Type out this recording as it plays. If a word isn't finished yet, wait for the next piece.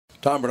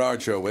Tom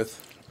Bernard Show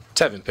with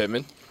Tevin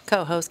Pittman.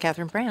 Co-host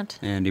Catherine Brandt.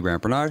 Andy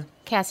Brandt Bernard.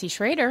 Cassie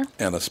Schrader.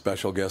 and a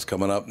special guest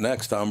coming up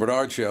next. Tom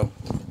Bernard Show.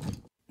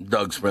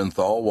 Doug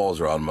Sprinthal,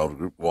 Walzer Automotive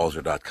Group,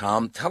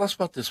 Walzer.com. Tell us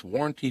about this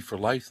warranty for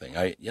life thing.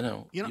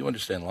 You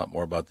understand a lot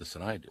more about this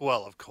than I do.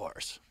 Well, of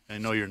course. I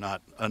know you're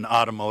not an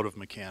automotive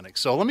mechanic.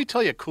 So let me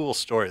tell you a cool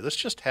story. This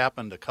just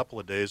happened a couple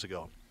of days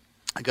ago.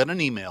 I got an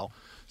email.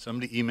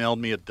 Somebody emailed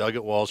me at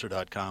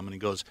doug@walzer.com, and he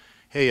goes,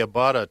 hey, I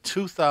bought a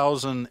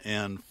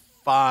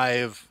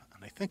 2005,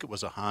 and I think it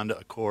was a Honda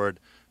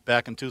Accord,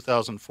 back in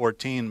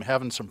 2014. I'm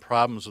having some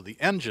problems with the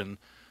engine.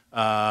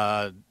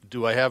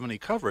 Do I have any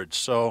coverage?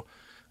 So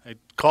I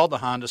called the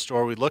Honda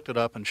store. We looked it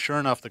up, and sure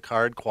enough, the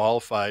card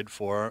qualified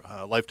for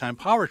a lifetime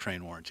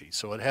powertrain warranty.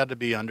 So it had to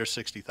be under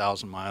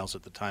 60,000 miles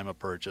at the time of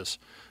purchase,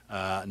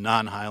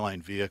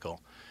 non-Highline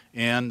vehicle.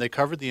 And they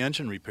covered the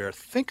engine repair.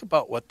 Think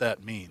about what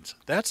that means.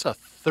 That's a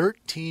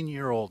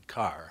 13-year-old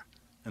car,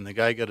 and the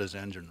guy got his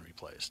engine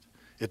replaced.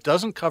 It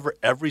doesn't cover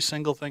every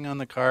single thing on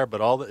the car,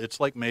 but it's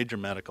like major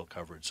medical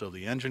coverage. So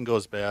the engine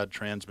goes bad,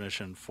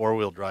 transmission,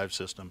 four-wheel drive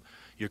system.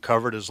 You're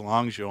covered as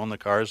long as you own the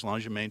car, as long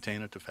as you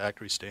maintain it to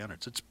factory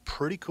standards. It's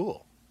pretty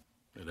cool.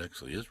 It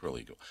actually is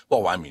really cool.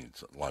 Well, I mean,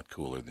 it's a lot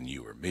cooler than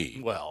you or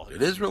me. Well,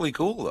 it is really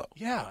cool, though.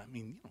 Yeah,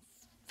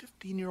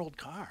 15-year-old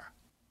car.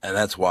 And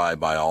that's why I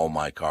buy all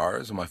my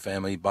cars, and my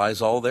family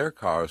buys all their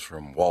cars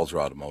from Walzer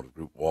Automotive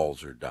Group,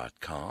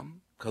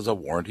 Walzer.com, because of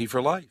warranty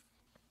for life.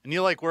 And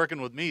you like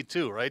working with me,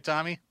 too, right,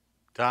 Tommy?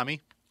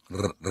 Tommy?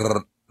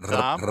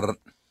 Tom?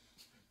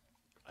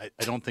 I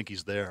don't think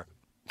he's there.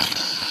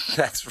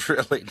 That's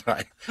really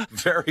nice.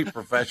 Very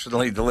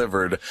professionally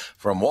delivered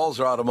from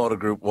Walzer Automotive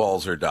Group,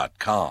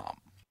 Walzer.com.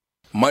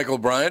 Michael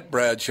Bryant,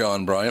 Bradshaw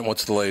and Bryant,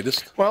 what's the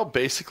latest? Well,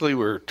 basically,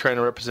 we're trying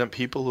to represent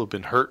people who have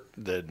been hurt,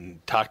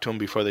 then talk to them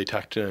before they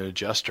talk to an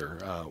adjuster.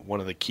 One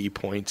of the key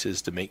points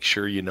is to make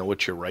sure you know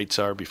what your rights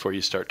are before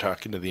you start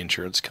talking to the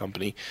insurance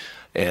company,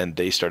 and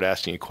they start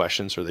asking you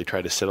questions or they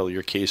try to settle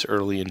your case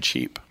early and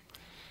cheap.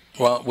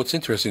 Well, what's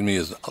interesting to me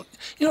is,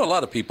 a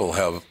lot of people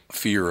have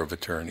fear of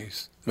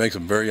attorneys. It makes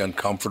them very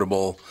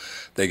uncomfortable.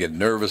 They get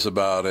nervous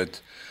about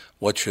it.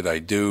 What should I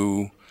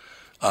do?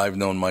 I've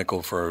known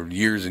Michael for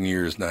years and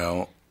years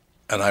now,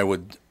 and I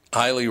would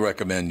highly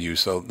recommend you.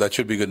 So that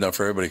should be good enough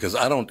for everybody, because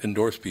I don't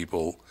endorse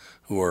people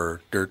who are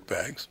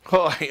dirtbags.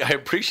 Well, I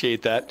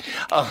appreciate that.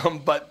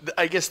 But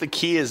I guess the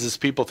key is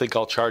people think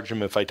I'll charge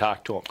them if I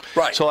talk to them.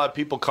 Right. So a lot of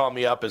people call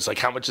me up. It's like,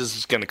 how much is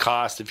this going to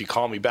cost if you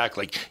call me back?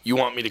 Like, you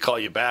want me to call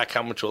you back?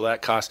 How much will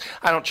that cost?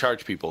 I don't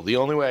charge people. The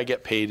only way I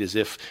get paid is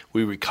if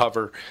we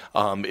recover,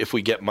 if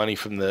we get money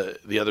from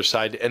the other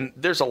side. And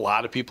there's a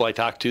lot of people I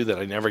talk to that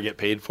I never get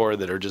paid for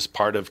that are just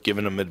part of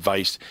giving them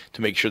advice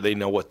to make sure they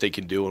know what they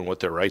can do and what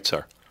their rights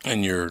are.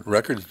 And your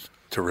record's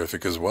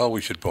terrific as well,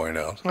 we should point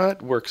out. Well,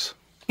 it works.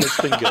 It's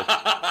been good.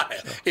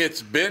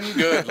 It's been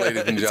good,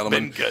 ladies and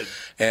gentlemen. It's been good.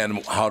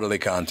 And how do they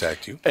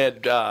contact you?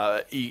 At,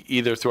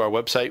 either through our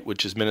website,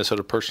 which is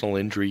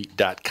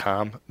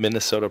minnesotapersonalinjury.com,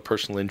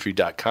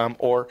 minnesotapersonalinjury.com,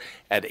 or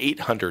at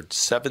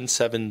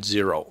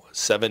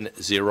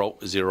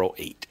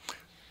 800-770-7008.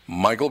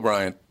 Michael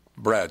Bryant,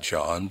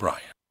 Bradshaw and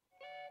Bryant.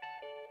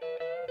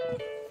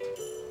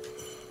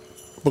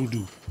 Boom,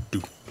 doo,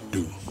 doo,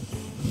 doo.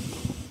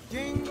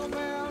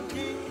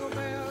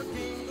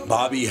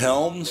 Bobby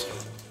Helms.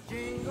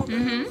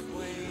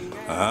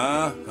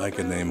 I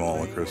can name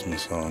all the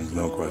Christmas songs,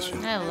 no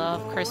question. I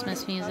love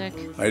Christmas music.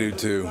 I do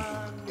too.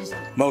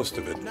 Most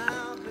of it.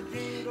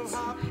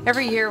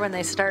 Every year when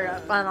they start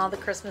up on all the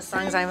Christmas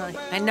songs,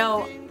 I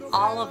know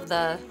all of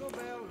the,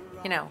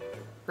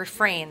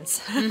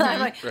 refrains. I'm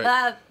like,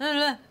 Right.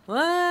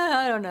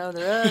 I don't know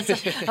the rest.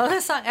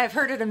 This song, I've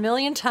heard it a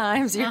million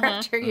times year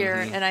after year,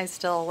 and I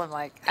still am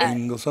like,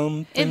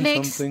 It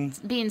makes something.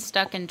 being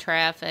stuck in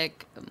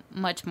traffic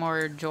much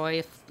more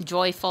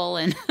joyful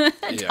and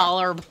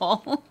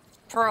tolerable.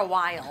 For a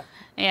while.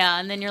 Yeah,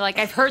 and then you're like,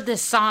 I've heard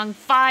this song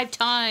 5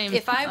 times.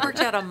 If I worked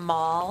at a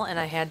mall and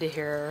I had to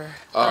hear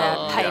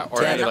that pipe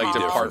or any all like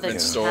department the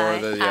store,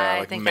 time, I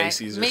like think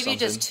Macy's or maybe something.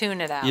 just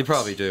tune it out. You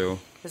probably do.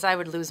 Because I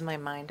would lose my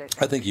mind.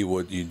 I think you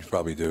would. You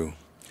probably do.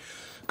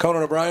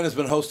 Conan O'Brien has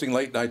been hosting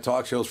late-night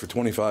talk shows for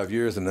 25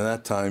 years, and in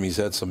that time he's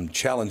had some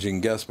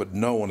challenging guests, but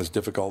no one as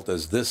difficult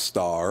as this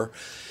star.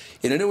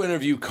 In a new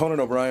interview,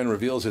 Conan O'Brien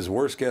reveals his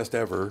worst guest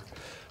ever,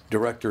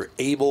 director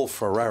Abel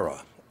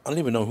Ferrara. I don't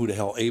even know who the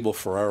hell Abel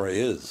Ferrara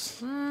is.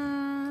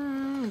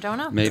 Don't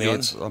know. Maybe Anyone?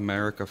 it's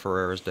America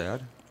Ferrera's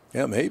dad.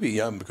 Yeah, maybe.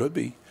 Yeah, could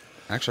be.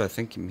 Actually, I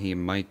think he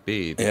might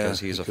be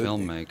because he's a could be.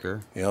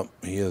 filmmaker. Yep,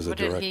 he is a What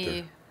director. did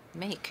he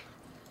make?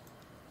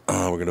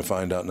 We're going to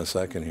find out in a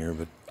second here,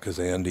 but because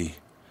Andy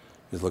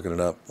is looking it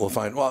up,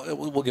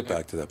 we'll get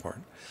back to that part.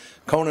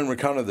 Conan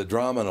recounted the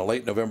drama in a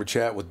late November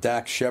chat with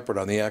Dax Shepard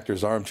on the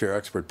Actors Armchair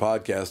Expert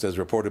podcast, as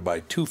reported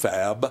by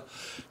 2Fab.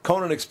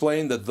 Conan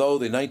explained that though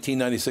the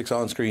 1996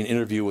 on-screen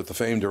interview with the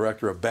famed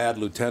director of Bad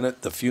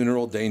Lieutenant, The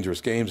Funeral, Dangerous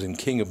Games, and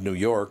King of New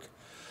York,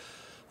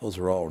 those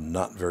are all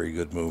not very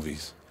good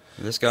movies.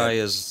 This guy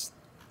is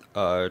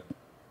a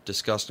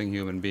disgusting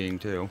human being,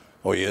 too.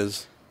 Oh, he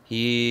is?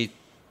 He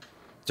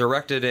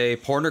directed a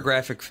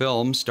pornographic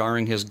film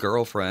starring his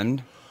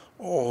girlfriend.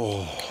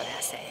 Oh.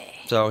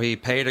 So he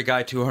paid a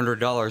guy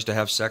 $200 to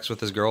have sex with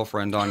his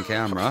girlfriend on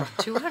camera.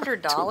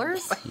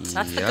 $200?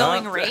 That's the Yeah.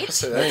 going rate?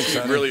 Thanks, He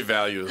honey. really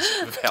values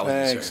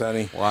Thanks,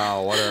 honey.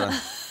 Wow,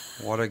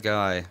 what a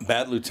guy.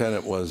 Bad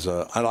Lieutenant was,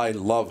 and I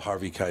love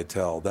Harvey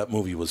Keitel. That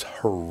movie was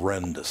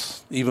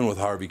horrendous, even with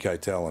Harvey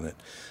Keitel in it.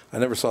 I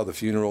never saw The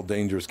Funeral,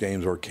 Dangerous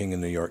Games, or King of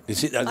New York.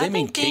 They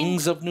mean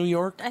Kings of New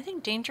York? I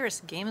think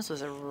Dangerous Games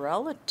was a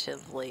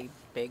relatively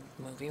big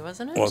movie,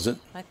 wasn't it? Was it?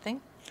 I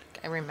think.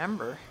 I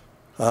remember.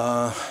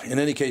 In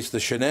any case, the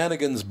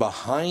shenanigans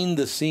behind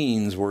the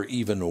scenes were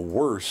even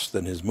worse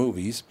than his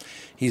movies.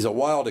 He's a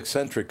wild,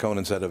 eccentric,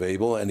 Conan said of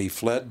Abel, and he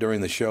fled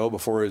during the show.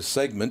 Before his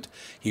segment,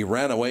 he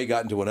ran away,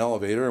 got into an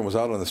elevator, and was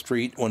out on the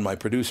street when my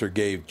producer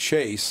gave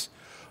chase.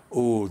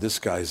 Ooh, this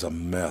guy's a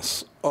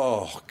mess.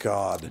 Oh,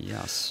 God.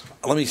 Yes.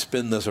 Let me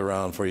spin this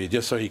around for you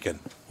just so you can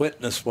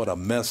witness what a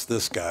mess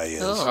this guy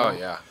is. Oh,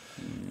 yeah.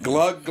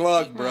 Glug,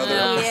 glug, brother.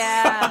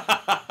 Yeah.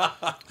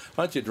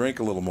 Why don't you drink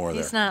a little more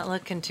there? He's not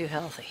looking too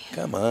healthy.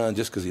 Come on,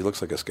 just because he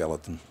looks like a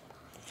skeleton.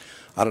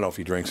 I don't know if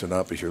he drinks or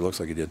not, but he sure looks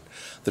like he did.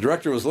 The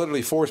director was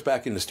literally forced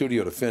back in the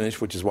studio to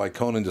finish, which is why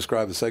Conan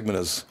described the segment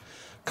as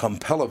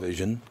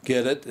compellovision.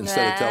 Get it?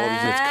 Instead of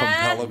television, it's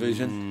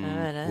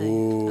compellovision.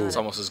 Ooh. It's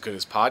almost as good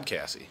as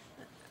Podcasty.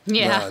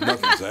 Yeah. Nah,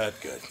 nothing's that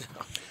good.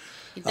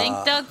 You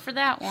thank Doug for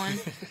that one.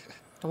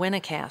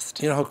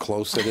 Winnacast. You know how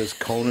close it is,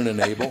 Conan and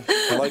Abel?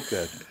 I like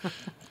that.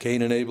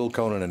 Cain and Abel,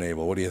 Conan and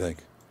Abel. What do you think?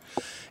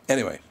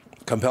 Anyway,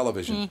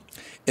 Compellovision.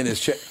 In his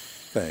chat,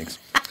 thanks.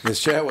 In his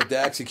chat with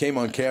Dax, he came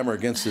on camera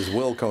against his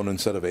will, Conan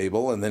said of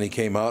Abel, and then he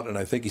came out, and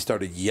I think he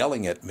started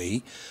yelling at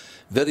me.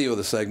 Video of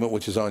the segment,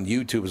 which is on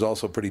YouTube, is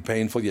also pretty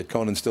painful, yet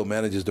Conan still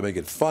manages to make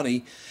it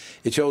funny.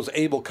 It shows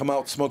Abel come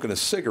out smoking a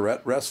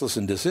cigarette, restless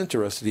and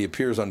disinterested. He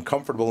appears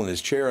uncomfortable in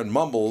his chair and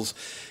mumbles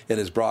in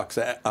his Bronx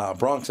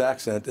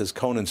accent as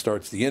Conan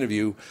starts the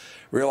interview.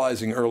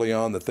 Realizing early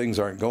on that things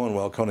aren't going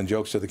well, Conan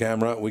jokes to the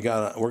camera, we're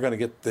gonna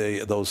get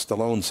those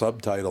Stallone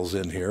subtitles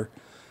in here.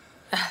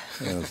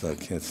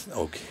 It's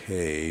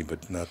okay,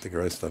 but not the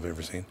greatest I've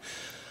ever seen.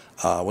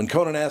 When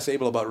Conan asked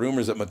Abel about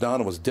rumors that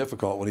Madonna was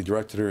difficult when he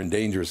directed her in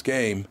Dangerous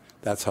Game,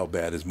 that's how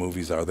bad his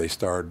movies are.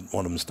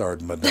 One of them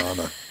starred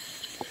Madonna.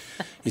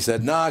 He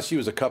said, nah, she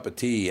was a cup of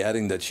tea,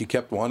 adding that she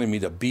kept wanting me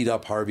to beat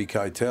up Harvey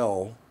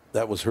Keitel.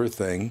 That was her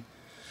thing.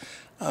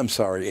 I'm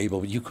sorry, Abel,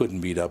 but you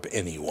couldn't beat up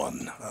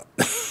anyone.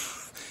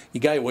 The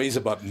guy weighs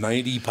about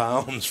 90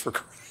 pounds, for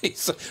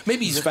Christ's sake.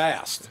 Maybe he's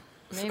fast.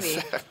 Maybe.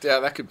 Yeah,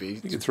 that could be.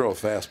 You could throw a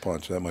fast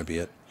punch. That might be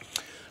it.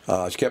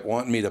 She kept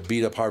wanting me to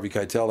beat up Harvey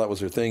Keitel. That was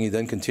her thing. He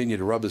then continued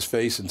to rub his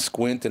face and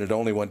squint, and it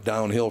only went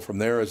downhill from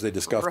there as they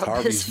discussed Rub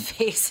Harvey's... his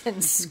face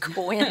and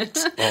squint.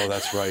 Oh,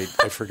 that's right.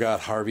 I forgot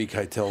Harvey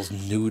Keitel's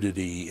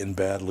nudity in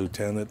Bad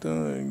Lieutenant.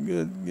 Oh,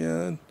 good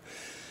God.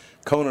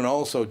 Conan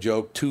also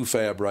joked,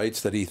 Fab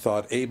writes, that he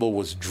thought Abel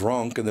was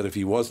drunk and that if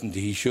he wasn't,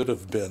 he should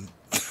have been.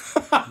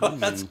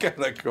 That's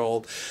kind of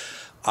cold.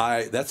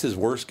 That's his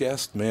worst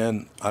guest,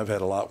 man. I've had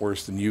a lot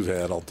worse than you've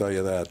had, I'll tell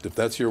you that. If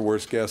that's your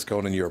worst guest,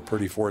 Conan, you're a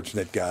pretty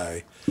fortunate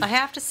guy. I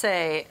have to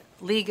say,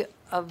 League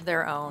of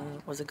Their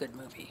Own was a good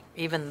movie,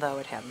 even though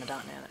it had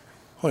Madonna in it.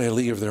 Oh, yeah,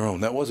 League of Their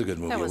Own. That was a good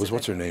movie. That It was was, a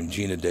what's her good name?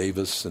 Gina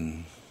Davis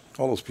and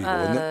all those people,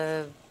 wasn't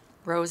it?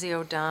 Rosie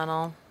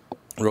O'Donnell.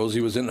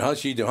 Rosie was in. How's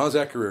she doing? How's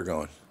that career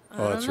going?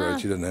 Oh, that's right.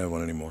 She doesn't have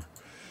one anymore.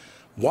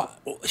 What?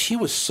 She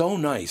was so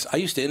nice. I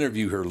used to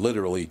interview her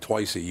literally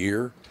twice a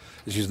year.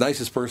 She's the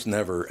nicest person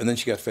ever, and then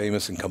she got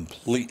famous and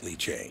completely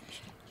changed.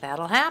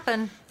 That'll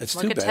happen. It's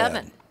Look too at bad.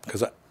 Tevin.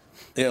 Because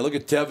look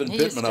at Tevin He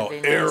used Pittman, to how be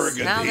nice.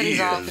 arrogant Now that he he's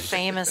all is.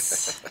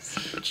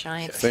 famous,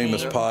 giant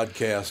Famous fame.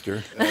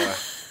 podcaster.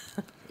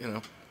 You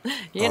know,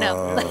 You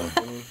know,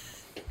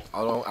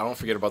 I don't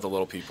forget about the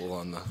little people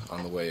on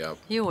the way up.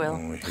 you will.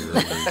 Oh, here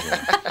we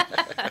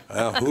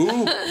go.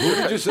 Who? Who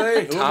did you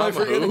say? Who am I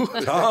forgetting?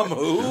 Tom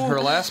who? Her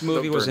last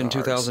movie was in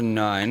Bernards.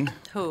 2009.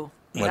 Who?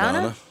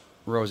 Madonna.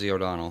 Rosie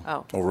O'Donnell.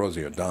 Oh, Oh,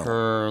 Rosie O'Donnell.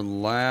 Her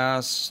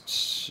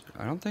last,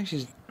 I don't think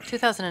she's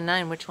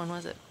 2009. Which one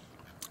was it?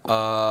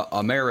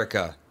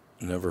 America.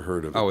 Never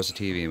heard of it. Oh, it's a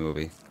TV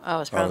movie. Oh,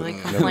 it's probably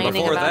never- complaining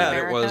Before about that,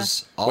 America. it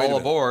was Wait a All minute.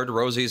 Aboard,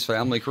 Rosie's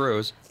Family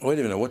Cruise. Wait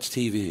a minute. What's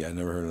TV? I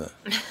never heard of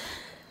that.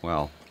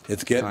 Well,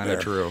 It's getting kind there.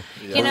 of true.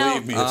 You know,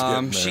 Believe me, it's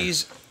getting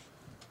there.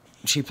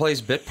 She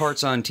plays bit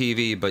parts on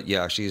TV, but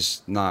yeah,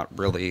 she's not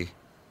really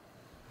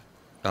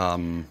I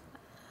don't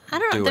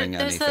know. doing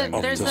anything.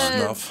 Up There's to a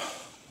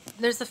snuff.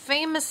 there's a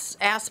famous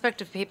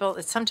aspect of people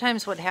that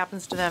sometimes what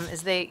happens to them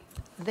is they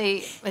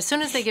as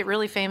soon as they get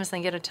really famous and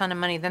they get a ton of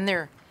money, then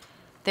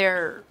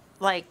they're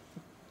like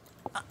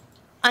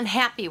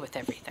unhappy with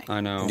everything.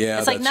 I know. Yeah,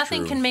 It's like that's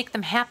nothing true. can make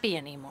them happy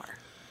anymore.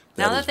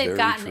 That Now is that they've very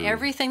gotten true.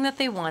 everything that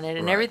they wanted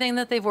and Right. everything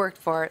that they've worked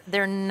for,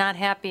 they're not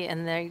happy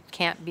and they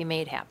can't be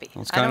made happy.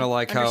 Well, it's I kind of don't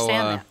like how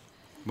understand that.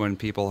 when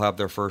people have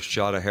their first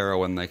shot of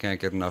heroin, they can't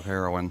get enough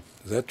heroin.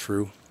 Is that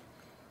true?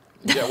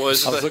 Yeah, well, I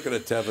was looking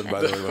at Tevin,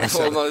 by the way, when I well,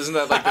 said no, isn't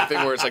that like the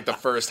thing where it's like the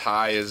first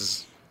high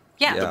is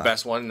Yeah. the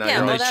best one? Now Yeah, you're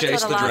And well, they on- that's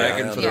chase what the a lot of-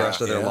 dragon for the yeah.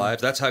 rest of their Yeah.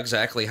 lives. That's how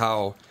exactly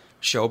how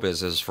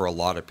showbiz is for a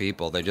lot of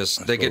people. They get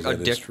that is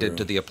addicted true.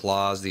 to the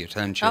applause, the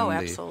attention, Oh,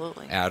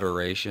 absolutely. the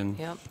adoration.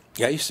 Yep.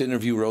 Yeah, I used to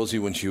interview Rosie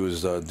when she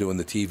was doing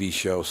the TV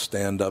show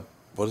Stand Up.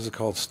 What is it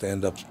called?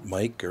 Stand Up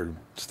Mike or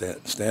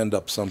Stand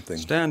Up something?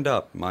 Stand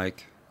up,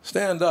 Mike.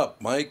 Stand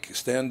Up Mike.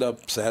 Stand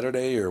Up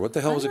Saturday or what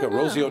the hell was it called?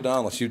 Rosie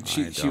O'Donnell. She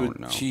don't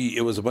know.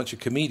 It was a bunch of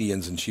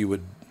comedians and she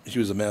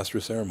was a master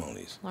of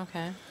ceremonies.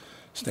 Okay.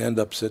 Stand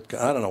Up sitcom.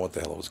 I don't know what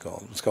the hell it was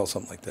called. It was called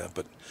something like that.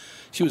 But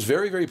she was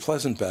very, very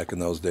pleasant back in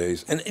those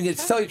days. And to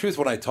tell you the truth,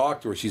 when I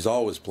talk to her, she's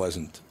always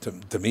pleasant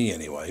to me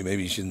anyway.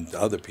 Maybe she isn't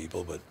to other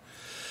people, but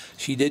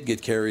she did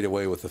get carried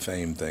away with the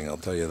fame thing. I'll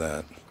tell you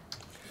that.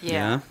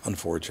 Yeah.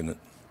 Unfortunate.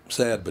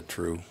 Sad but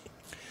true.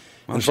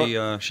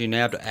 Well, she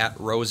nabbed at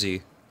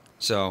Rosie,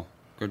 so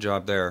good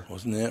job there.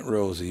 Wasn't that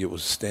Rosie? It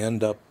was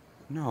Stand Up.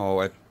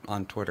 No,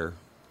 on Twitter.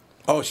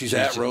 Oh, she's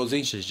at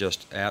Rosie? She's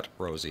just at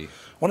Rosie.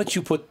 Why don't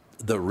you put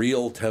the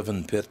real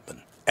Tevin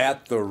Pittman?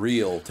 At the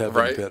real Tevin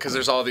Right? Pittman. Because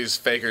there's all these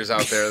fakers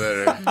out there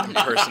that are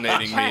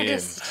impersonating Trying me. to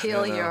And,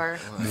 steal your.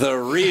 The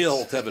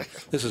real Tevin.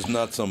 This is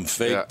not some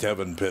fake Yeah.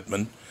 Tevin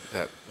Pittman.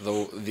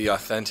 the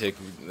authentic.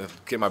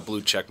 Get my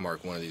blue check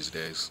mark one of these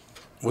days.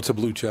 What's a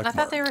blue check I thought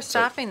mark? they were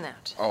stopping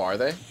that. Oh, are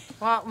they?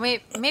 Well,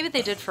 maybe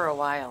they did for a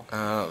while.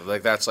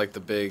 Like that's like the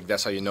big.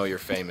 That's how you know you're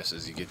famous.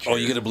 Is you get your. Oh,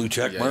 you get a blue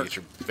check yeah, mark? You get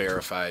your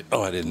verified.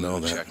 Oh, I didn't know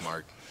blue that. Check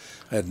mark.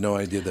 I had no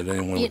idea that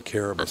anyone would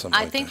care about something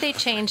I like think that. they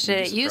changed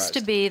it. It used to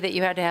surprised. be that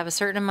you had to have a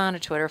certain amount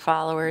of Twitter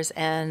followers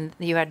and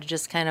you had to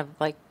just kind of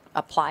like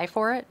apply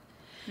for it.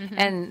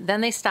 And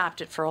then they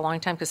stopped it for a long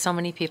time because so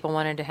many people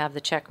wanted to have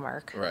the check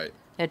mark. Right.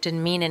 It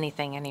didn't mean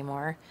anything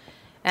anymore.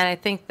 And I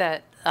think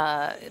that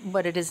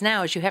what it is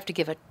now is you have to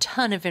give a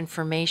ton of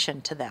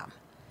information to them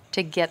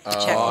to get the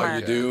check Oh,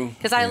 mark. you do?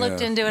 Because I looked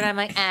Yeah. into it, I'm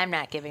like, I'm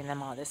not giving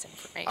them all this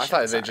information. I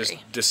thought they Sorry.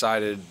 just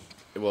decided.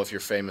 Well, if you're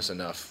famous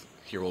enough,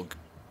 here we'll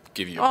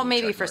give you. A Well, blue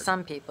maybe check for mark.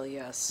 some people,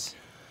 yes.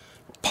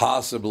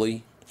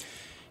 Possibly.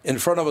 In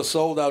front of a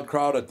sold-out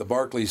crowd at the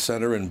Barclays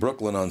Center in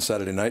Brooklyn on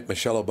Saturday night,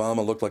 Michelle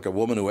Obama looked like a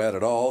woman who had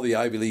it all. The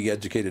Ivy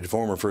League-educated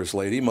former First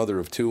Lady, mother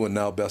of two, and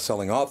now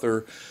best-selling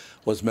author,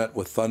 was met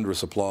with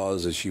thunderous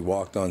applause as she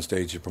walked on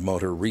stage to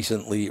promote her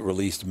recently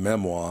released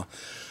memoir.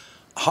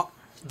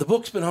 The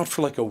book's been out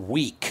for like a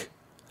week.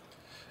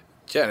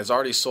 Yeah, and it's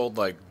already sold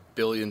like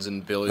billions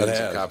and billions It of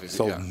has copies.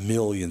 sold Yeah.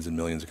 millions and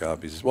millions of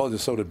copies. Well,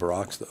 so did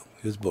Barack's, though.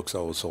 His books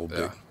always sold Yeah.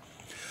 big.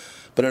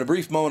 But in a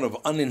brief moment of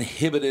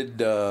uninhibited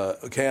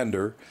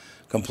candor,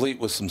 complete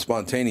with some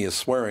spontaneous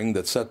swearing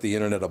that set the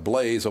internet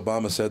ablaze,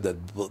 Obama said that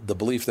the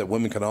belief that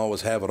women can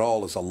always have it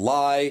all is a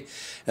lie,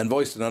 and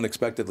voiced an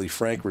unexpectedly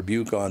frank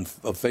rebuke of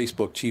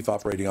Facebook Chief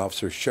Operating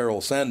Officer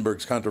Sheryl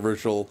Sandberg's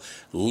controversial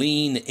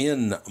lean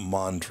in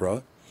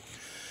mantra.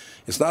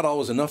 It's not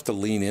always enough to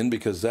lean in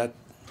because that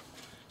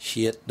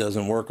shit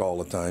doesn't work all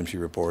the time, she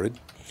reported.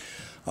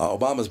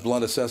 Obama's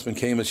blunt assessment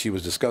came as she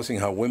was discussing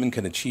how women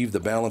can achieve the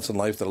balance in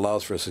life that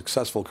allows for a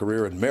successful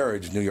career in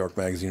marriage, New York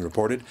Magazine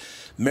reported.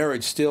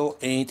 Marriage still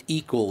ain't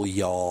equal,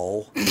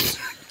 y'all.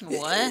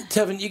 What?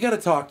 Tevin, you got to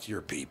talk to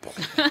your people.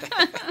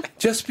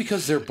 Just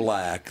because they're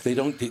black, they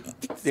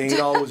ain't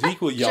always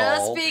equal,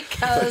 y'all. Just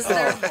because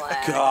they're Oh,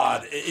 black.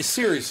 God,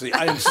 seriously,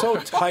 I am so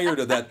tired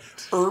of that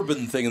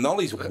urban thing and all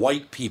these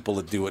white people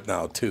that do it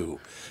now, too.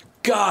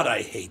 God,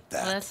 I hate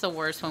that. Well, that's the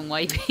worst when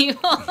white people.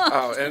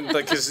 Oh, and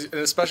like, 'cause, and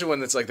especially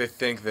when it's like they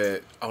think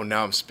that, oh,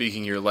 now I'm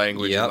speaking your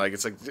language, Yep. and like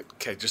it's like,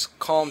 okay, just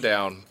calm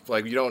down.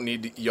 Like you don't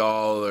need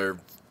y'all or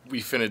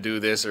we finna do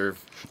this or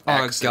Oh,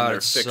 accent God, or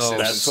it's fix so it.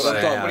 That's It's what I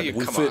like, thought. What do you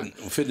We're come on?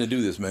 fitting to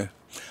do this, man.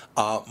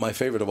 My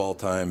favorite of all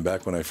time,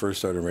 back when I first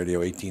started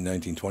radio, 18,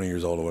 19, 20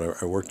 years old or whatever,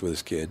 I worked with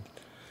this kid,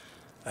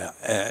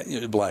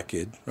 a black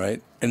kid,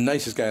 right? And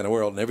nicest guy in the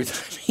world. And every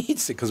time he'd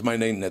say, because my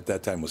name at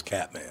that time was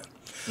Catman.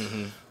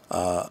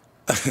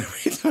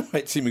 Every time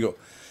I'd see me go,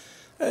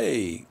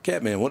 hey,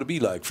 Catman, what it be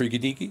like, freaky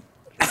deaky?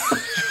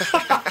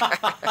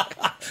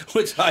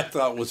 Which I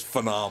thought was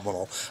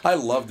phenomenal. I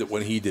loved it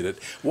when he did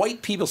it.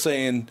 White people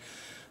saying,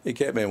 hey,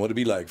 Catman, what it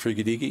be like,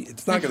 freaky deaky?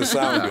 It's not going to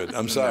sound good.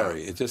 I'm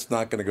sorry. It's just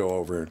not going to go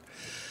over.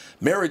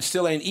 Marriage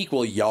still ain't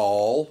equal,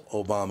 y'all,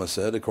 Obama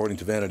said, according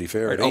to Vanity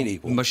Fair. It ain't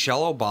equal.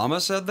 Michelle Obama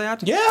said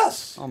that?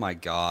 Yes. Oh, my A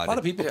God. lot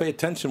of people pay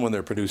attention when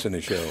they're producing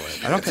a show.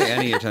 I don't pay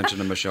any attention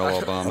to Michelle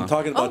I'm Obama.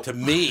 talking about to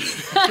me.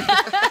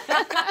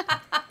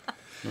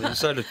 You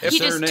said it, He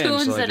said her just name,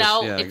 tunes so I it just-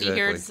 out yeah, if exactly. he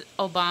hears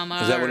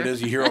Obama. Is that what or it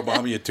is? You hear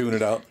Obama, you tune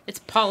it out? It's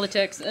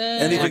politics.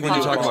 Anything Like when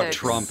you talk about Politics.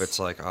 Trump, it's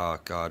like, oh,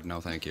 God,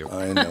 no, thank you.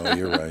 I know,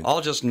 you're right.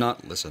 I'll just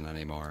not listen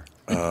anymore.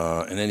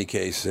 In any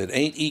case, it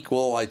ain't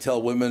equal. I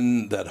tell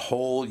women that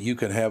whole you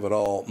can have it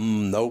all.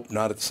 Nope,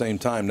 not at the same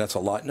time. That's a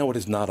lie. No, it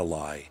is not a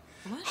lie.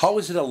 How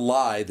is it a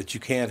lie that you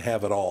can't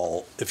have it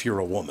all if you're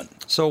a woman?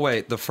 So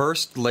wait, the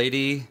First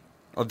Lady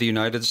of the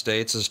United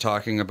States is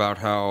talking about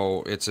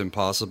how it's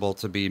impossible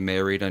to be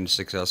married and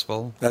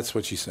successful? That's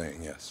what she's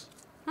saying, yes.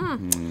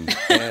 And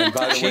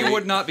by the She way,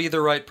 would not be the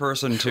right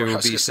person I to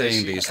was be gonna say,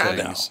 saying she these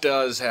kinda things.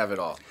 does have it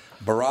all.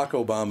 Barack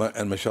Obama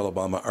and Michelle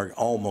Obama are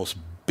almost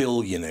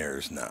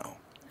billionaires now.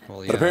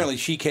 Well, But apparently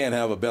she can't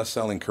have a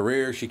best-selling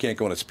career. She can't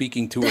go on a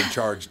speaking tour and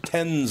charge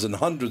tens and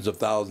hundreds of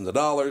thousands of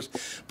dollars,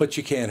 but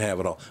you can't have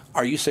it all.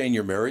 Are you saying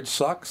your marriage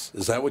sucks?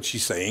 Is that what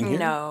she's saying here?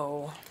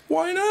 No.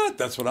 Why not?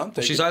 That's what I'm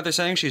thinking. She's either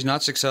saying she's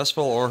not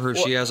successful or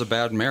she has a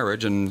bad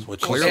marriage, and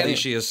clearly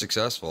she is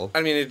successful.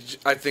 I mean,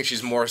 I think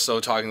she's more so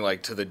talking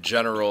like to the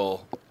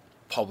general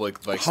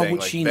public, like How saying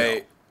would like she they.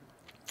 know?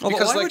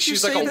 Because why like would you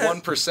she's like say a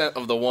that? 1%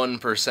 of the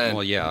 1%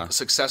 Well, yeah.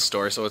 success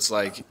story, so it's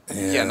like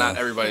not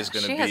everybody's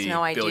going to be She has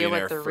no idea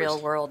billionaire what the first.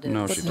 real world is.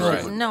 No, she She doesn't.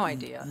 has no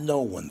idea.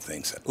 No one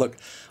thinks that. Look,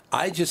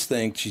 I just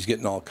think she's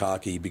getting all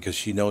cocky because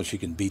she knows she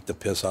can beat the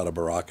piss out of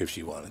Barack if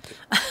she wanted to.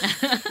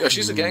 Yeah,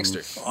 she's a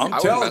gangster. I'm I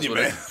wouldn't telling mess you, with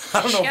man. her.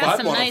 I don't know She if got I'd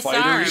some want to nice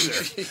fight her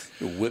arms.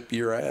 either. Whip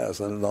your ass.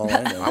 That's all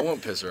I know. I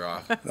won't piss her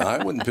off.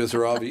 I wouldn't piss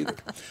her off either.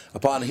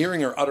 Upon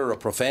hearing her utter a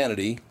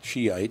profanity,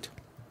 Shiite,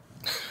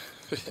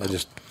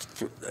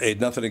 hey,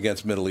 nothing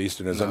against Middle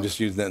Easterners. I'm just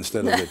using that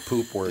instead of the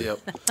poop word. Yep.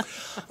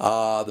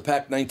 The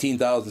packed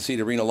 19,000-seat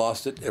arena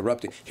lost it,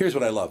 erupting. Here's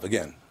what I love.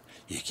 Again,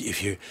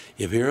 if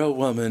you're a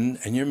woman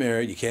and you're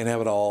married, you can't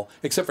have it all.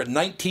 Except for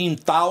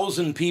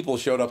 19,000 people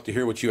showed up to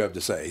hear what you have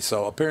to say.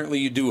 So apparently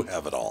you do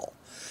have it all.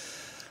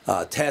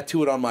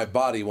 Tattoo it on my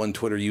body, one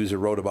Twitter user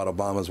wrote about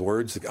Obama's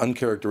words. The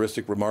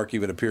uncharacteristic remark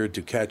even appeared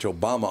to catch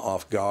Obama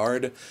off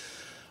guard.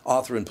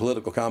 Author and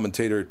political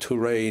commentator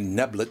Touré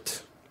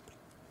Neblet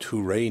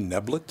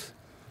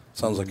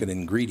sounds like an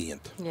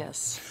ingredient.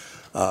 Yes.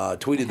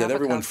 Tweeted that Have a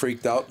everyone cup.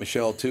 freaked out.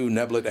 Michelle, too.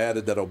 Neblet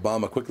added that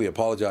Obama quickly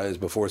apologized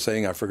before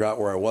saying, I forgot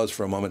where I was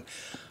for a moment.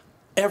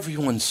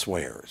 Everyone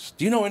swears.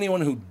 Do you know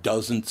anyone who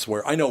doesn't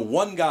swear? I know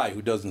one guy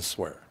who doesn't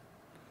swear.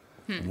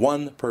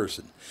 One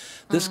person.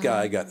 This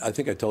guy got, I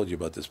think I told you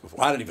about this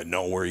before. I don't even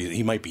know where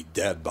he might be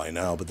dead by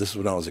now, but this is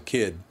when I was a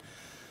kid.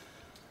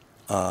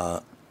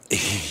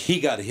 He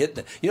got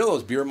hit. You know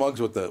those beer mugs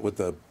with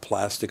the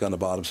plastic on the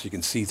bottom so you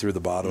can see through the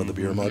bottom of the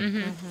beer mug?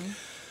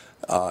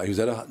 He was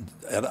at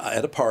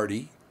a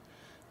party,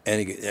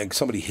 and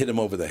somebody hit him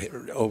over the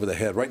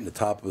head, right in the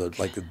top of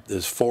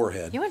his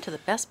forehead. You went to the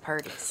best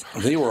parties.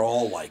 They were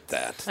all like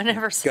that. I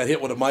never Got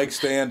hit with a mic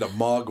stand, a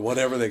mug,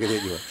 whatever they could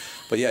hit you with.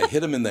 But yeah,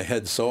 hit him in the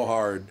head so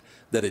hard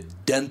that it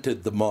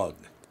dented the mug.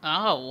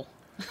 Oh.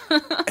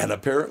 And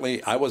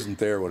apparently, I wasn't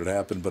there when it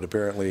happened, but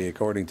apparently,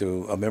 according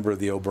to a member of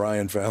the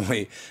O'Brien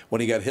family,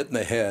 when he got hit in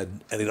the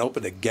head and it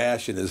opened a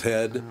gash in his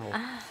head,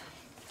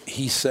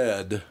 he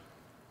said,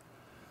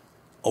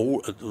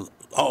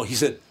 he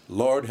said,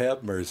 Lord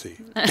have mercy.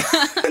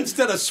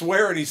 Instead of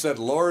swearing, he said,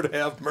 Lord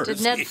have mercy.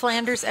 Did Ned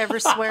Flanders ever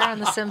swear on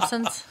The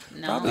Simpsons?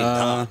 No. Probably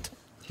not.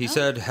 He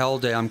said hell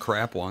damn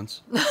crap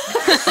once.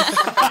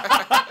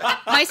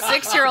 My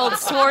 6-year-old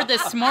swore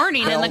this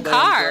morning Hell in the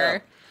damn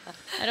car.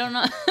 I don't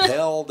know.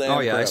 Hell damn Oh,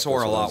 yeah, I crap, swore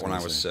that's a what lot when I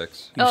gonna was say.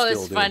 6. You Oh, still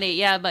it's do. funny.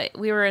 Yeah, but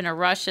we were in a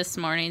rush this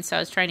morning, so I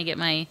was trying to get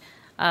my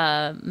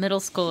middle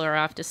schooler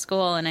off to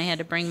school, and I had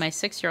to bring my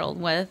 6-year-old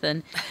with,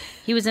 and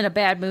he was in a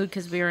bad mood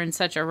because we were in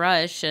such a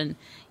rush, and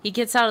he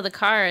gets out of the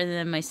car, and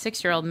then my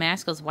 6-year-old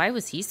Max goes, "Why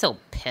was he so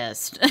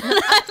pissed?" And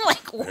I'm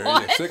like,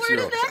 "What? There's your Where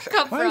did 6-year-old. that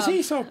come Why is from?"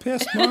 he so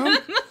pissed, Mom?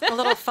 A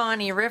little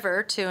Fawny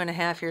River,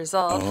 2.5 years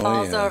old, Oh,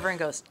 falls yeah. over and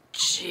goes,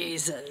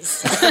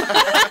 Jesus.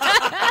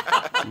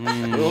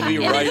 We'll be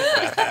right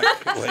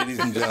back, ladies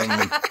and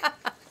gentlemen.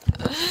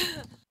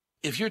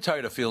 If you're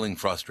tired of feeling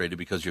frustrated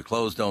because your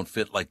clothes don't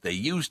fit like they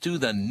used to,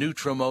 then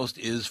Nutrimost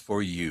is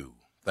for you.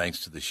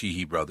 Thanks to the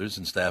Sheehy brothers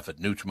and staff at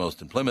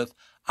Nutrimost in Plymouth,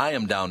 I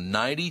am down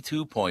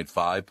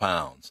 92.5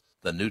 pounds.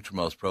 The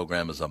Nutrimost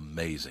program is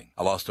amazing.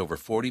 I lost over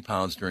 40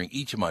 pounds during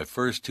each of my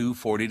first 2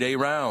 40-day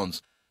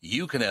rounds.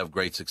 You can have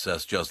great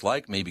success just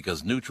like me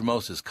because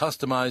Nutrimost is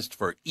customized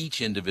for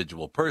each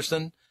individual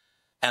person,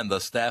 and the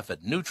staff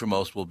at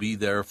Nutrimost will be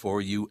there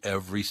for you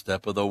every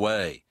step of the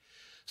way.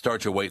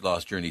 Start your weight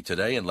loss journey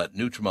today and let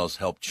Nutrimost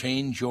help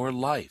change your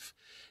life.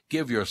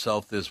 Give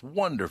yourself this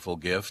wonderful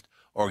gift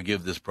or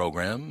give this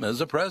program as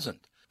a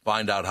present.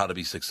 Find out how to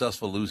be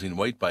successful losing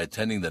weight by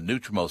attending the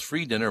Nutrimost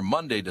free dinner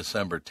Monday,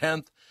 December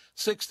 10th,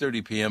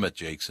 6:30 p.m. at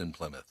Jake's in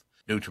Plymouth.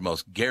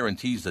 Nutrimost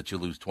guarantees that you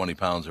lose 20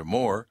 pounds or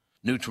more.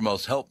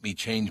 Nutrimost helped me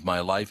change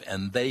my life,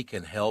 and they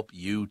can help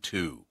you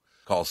too.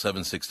 Call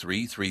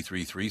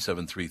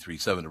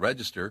 763-333-7337 to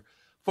register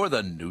for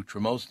the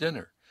Nutrimost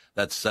dinner.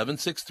 That's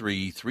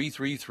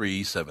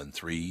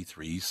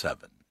 763-333-7337.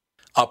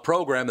 A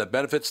program that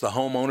benefits the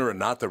homeowner and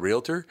not the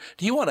realtor?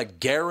 Do you want a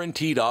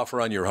guaranteed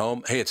offer on your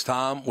home? Hey, it's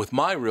Tom with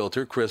my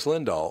realtor, Chris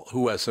Lindahl,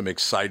 who has some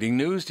exciting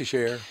news to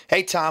share.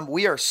 Hey, Tom,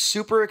 we are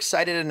super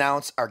excited to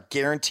announce our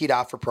Guaranteed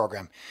Offer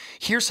program.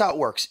 Here's how it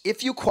works.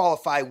 If you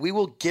qualify, we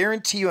will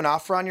guarantee you an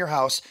offer on your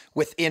house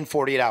within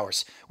 48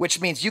 hours, which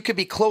means you could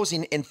be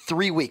closing in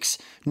 3 weeks.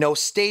 No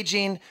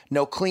staging,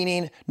 no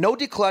cleaning, no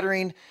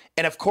decluttering,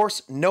 and of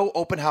course, no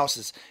open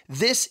houses.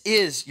 This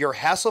is your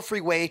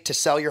hassle-free way to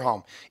sell your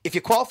home. If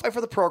you qualify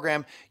for the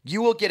program,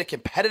 you will get a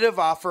competitive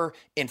offer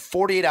in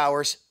 48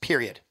 hours,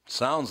 period.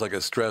 Sounds like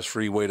a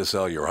stress-free way to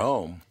sell your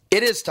home.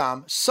 It is,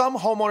 Tom. Some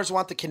homeowners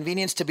want the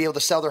convenience to be able to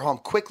sell their home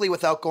quickly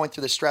without going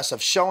through the stress of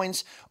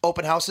showings,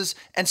 open houses,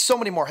 and so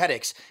many more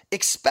headaches,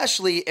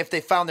 especially if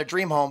they found their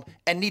dream home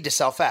and need to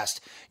sell fast.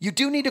 You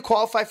do need to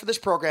qualify for this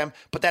program,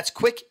 but that's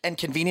quick and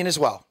convenient as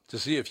well. To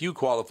see if you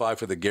qualify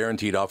for the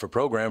Guaranteed Offer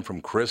program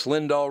from Chris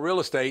Lindahl Real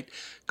Estate,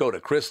 go to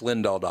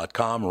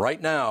chrislindahl.com right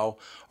now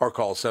or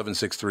call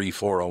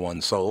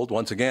 763-401-SOLD.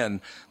 Once again,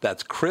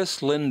 that's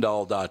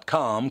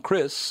chrislindahl.com,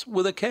 Chris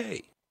with a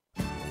K.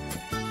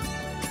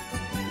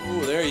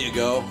 Ooh, there you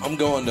go. I'm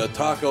going to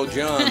Taco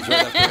John's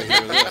right after I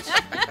hear this.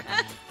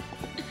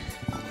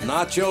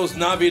 Nachos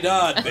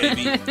Navidad,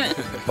 baby.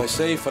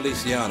 Jose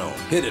Feliciano.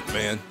 Hit it,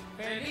 man.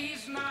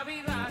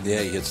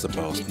 Yeah, he hits the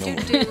post. No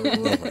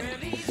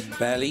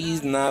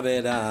Feliz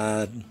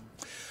Navidad.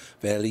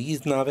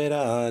 Feliz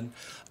Navidad.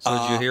 So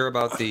did you hear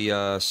about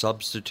the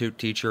substitute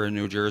teacher in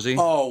New Jersey?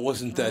 Oh,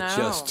 wasn't that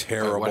just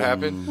terrible? What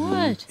happened?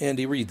 What?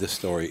 Andy, read the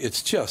story.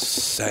 It's just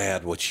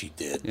sad what she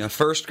did. Yeah,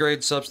 first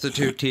grade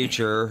substitute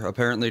teacher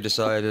apparently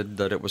decided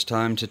that it was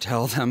time to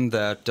tell them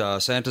that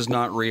Santa's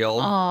not real.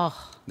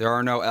 Oh. There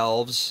are no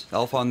elves.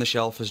 Elf on the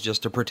Shelf is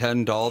just a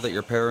pretend doll that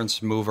your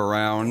parents move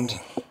around.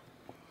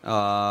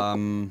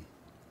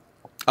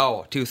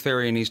 Tooth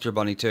Fairy and Easter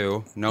Bunny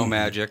too. No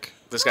magic.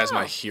 This guy's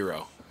my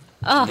hero.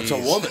 Oh, It's a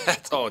woman.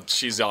 Oh,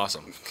 she's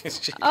awesome.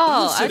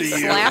 I'd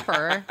slap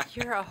her.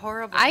 You're a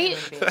horrible human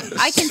being.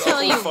 I can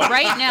tell you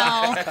right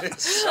now.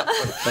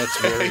 That's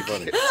very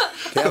funny.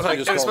 Like,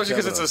 especially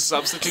because it's a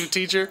substitute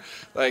teacher.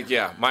 Like,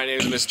 yeah, my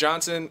name is Miss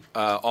Johnson.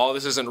 All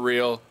this isn't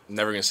real.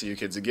 Never going to see you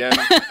kids again.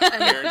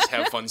 Parents,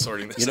 have fun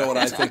sorting this out. You know what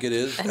I think it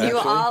is? And you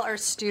all are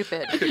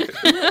stupid. You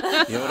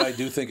know what I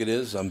do think it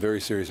is? I'm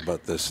very serious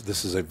about this.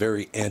 This is a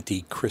very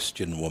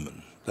anti-Christian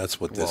woman. That's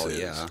what this is.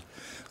 Yeah.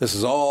 This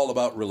is all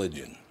about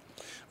religion.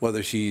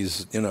 Whether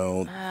she's,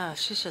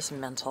 She's just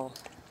mental.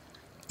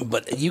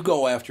 But you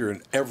go after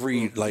in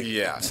every,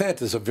 Yeah.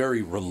 Santa's a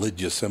very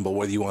religious symbol,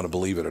 whether you want to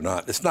believe it or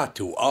not. It's not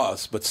to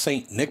us, but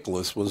St.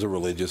 Nicholas was a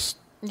religious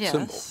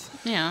symbol.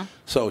 Yeah.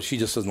 So she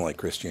just doesn't like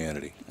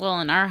Christianity. Well,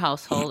 in our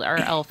household, our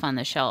elf on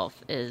the shelf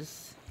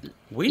is.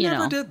 We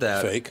never did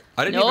that. Fake.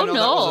 I didn't even know that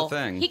was a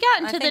thing. He got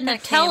into I the think that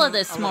Nutella came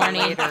this a little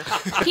morning. later.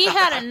 He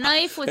had a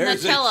knife with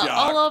There's a Nutella shock.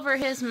 all over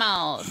his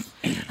mouth.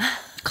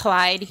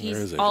 Clyde, There he's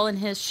is a- all in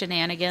his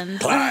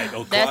shenanigans. Clyde.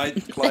 Oh,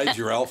 Clyde's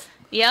your elf.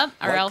 Yep,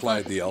 our Like elf.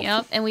 Clyde the elf.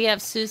 Yep, and we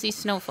have Susie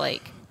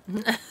Snowflake.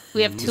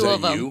 We have Is two that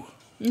of them. you?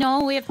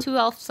 No, we have two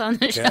elves on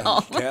the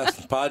shelf.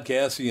 Pod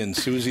Cassie and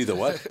Susie the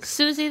what?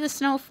 Susie the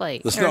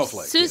Snowflake. The Or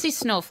Snowflake, Susie You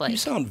Snowflake.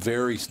 sound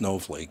very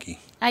snowflakey.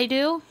 I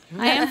do.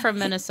 I am from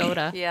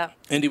Minnesota. Yeah.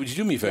 Andy, would you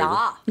do me a favor?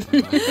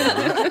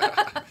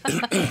 Yeah.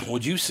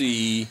 Would you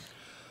see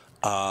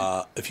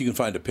if you can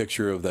find a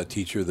picture of that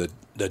teacher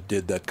that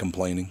did that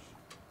complaining?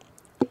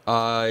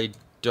 I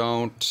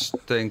don't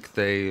think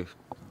they.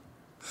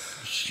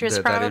 She was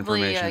that probably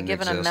information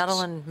given a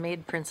medal exists. and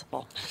made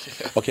principal.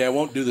 Okay, I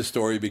won't do the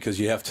story because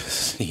you have to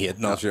see it,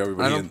 and I'll show I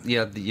everybody. don't.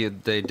 Yeah,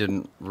 they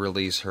didn't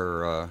release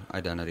her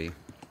identity.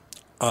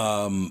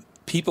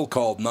 People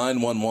called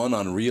 911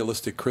 on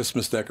realistic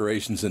Christmas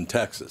decorations in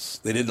Texas.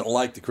 They didn't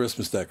like the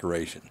Christmas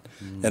decoration,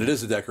 and it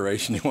is a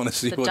decoration. You want to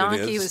see The what it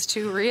donkey is? was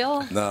too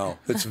real. No,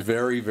 it's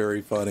very,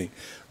 very funny.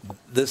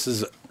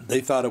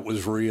 They thought it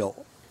was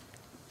real.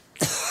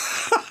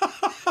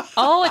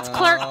 Oh, it's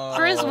Clark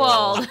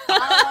Griswold.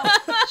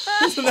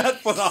 Isn't that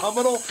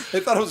phenomenal? They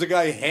thought it was a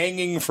guy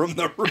hanging from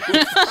the roof.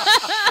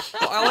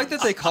 Well, I like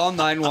that they call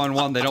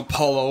 911. They don't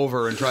pull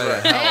over and try to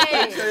help.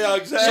 Yeah,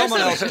 exactly.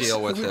 Someone else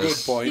deal with That's a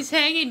this. good point. He's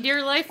hanging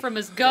dear life from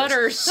his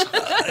gutters. Isn't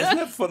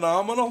that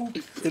phenomenal?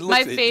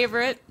 My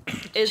favorite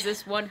is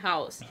this one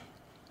house.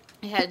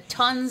 It had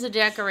tons of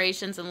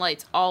decorations and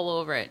lights all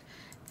over it.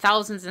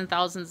 Thousands and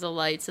thousands of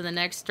lights, and the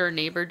next door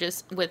neighbor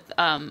just with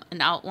an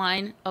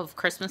outline of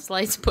Christmas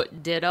lights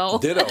put ditto.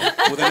 Ditto,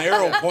 with an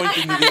arrow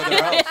pointing to the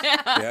other house.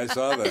 Yeah, I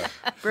saw that.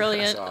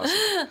 Brilliant.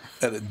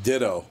 And a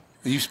ditto.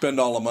 You spend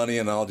all the money,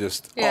 and I'll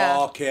just,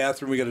 Yeah.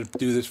 Catherine, we got to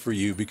do this for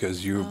you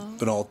because you've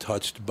been all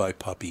touched by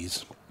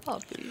puppies.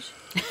 Puppies.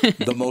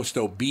 The most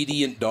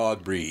obedient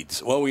dog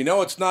breeds. Well, we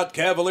know it's not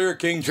Cavalier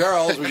King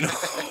Charles. We know,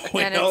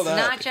 And know it's that.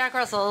 not Jack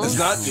Russell's. It's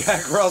not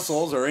Jack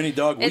Russell's or any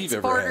dog we've It's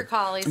ever Border had.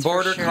 Collies. for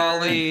Border sure.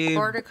 Collie,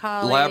 Border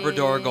Collie.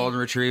 Labrador, Golden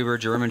Retriever,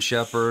 German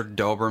Shepherd,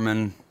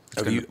 Doberman.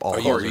 It's gonna be all Are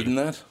you sorts. reading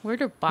that? Where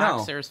do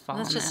boxers fall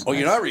That's in just- that? Oh,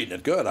 you're not reading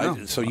it.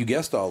 Good. So you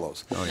guessed all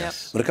those. Oh,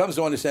 yes. When it comes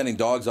to understanding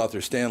dogs,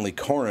 author Stanley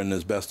Coren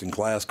is best in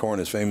class. Coren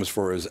is famous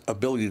for his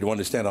ability to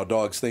understand how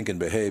dogs think and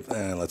behave.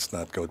 Let's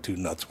not go too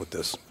nuts with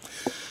this.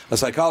 A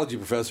psychology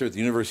professor at the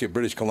University of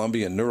British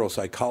Columbia in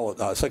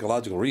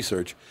psychological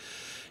research,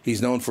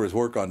 he's known for his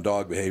work on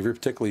dog behavior,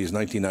 particularly his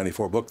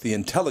 1994 book, The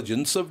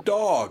Intelligence of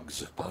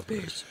Dogs.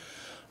 Puppies.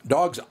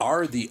 Dogs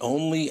are the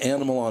only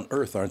animal on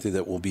Earth, aren't they,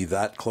 that will be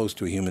that close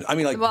to a human? I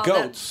mean, like Well,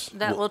 goats.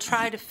 that will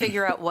try to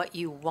figure out what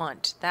you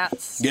want.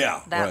 That's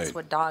right.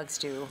 what dogs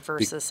do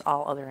versus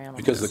all other animals.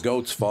 Because the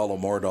goats follow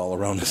Mordall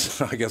around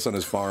I guess, on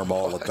his farm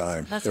all the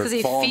time. That's They're 'cause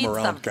he following him feeds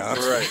around them.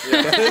 constantly.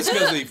 Right. That is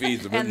because he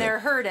feeds them. and isn't they're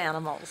it? herd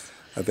animals.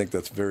 I think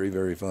that's very,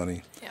 very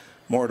funny. Yeah.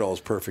 Mordall's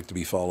perfect to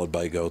be followed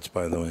by goats,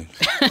 by the way.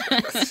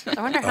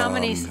 I wonder how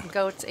many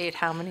goats ate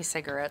how many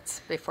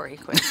cigarettes before he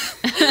quit.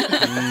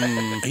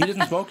 He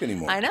didn't smoke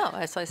anymore. I know.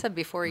 That's what I said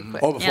before he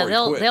quit. Oh, before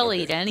Yeah, he quit. they'll okay.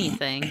 eat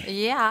anything.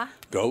 Yeah.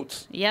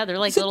 Goats? Yeah, they're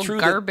like Is it little true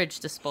that- garbage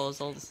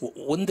disposals.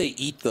 Wouldn't they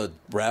eat the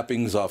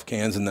wrappings off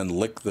cans and then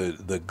lick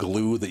the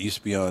glue that used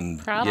to be on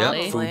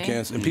Probably. food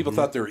cans? And people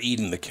thought they were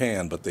eating the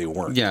can, but they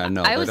weren't. Yeah,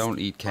 no, I they was- don't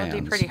eat It would cans.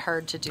 be pretty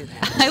hard to do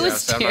that. I was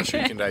Yes, I'm not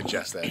sure you can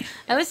digest that.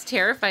 I was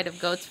terrified of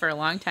goats for a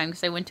long time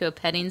because I went to a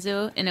petting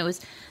zoo and it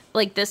was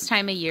like this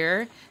time of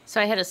year,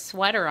 so I had a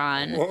sweater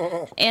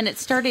on and it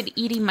started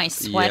eating my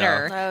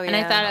sweater. Yeah. Oh, and I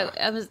yeah. thought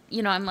I was,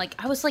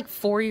 I was like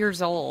 4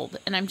 years old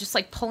and I'm just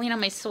like pulling on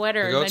my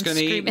sweater The goat's and I'm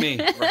gonna eat screaming,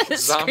 me.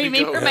 Zombie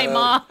screaming goat. for my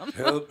mom.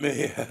 Help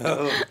me,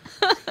 help.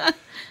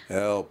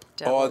 Help.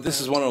 Devil Oh,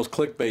 this is one of those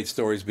clickbait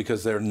stories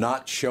because they're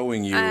not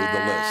showing you the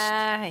list.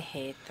 I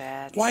hate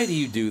that. Why do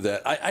you do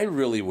that? I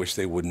really wish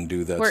they wouldn't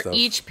do that Where stuff.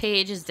 each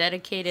page is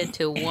dedicated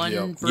to one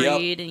Yep.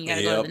 breed and you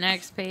gotta go to Yep. the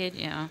next page.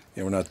 Yeah.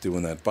 Yeah, we're not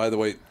doing that. By the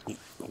way,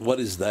 what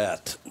is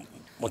that?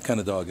 What kind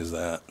of dog is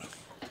that?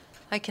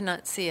 I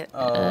cannot see it.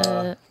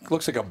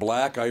 Looks like a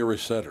black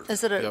Irish setter.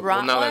 Is it a Yep. Rottweiler?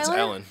 Well, now that's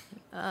Ellen.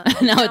 No,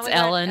 Now it's we got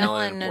Ellen.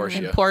 Ellen Porsche.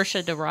 And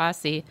Portia de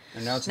Rossi.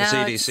 And now it's the Now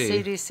CDC.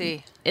 it's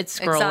CDC. It's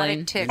Exotic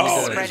scrolling. ticks Oh, it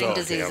is. spreading Okay, I'm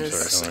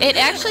diseases. sorry. It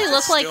actually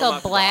looked like Still a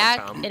not the black.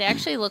 dog, Tom. It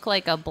actually looked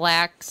like a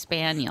black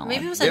spaniel.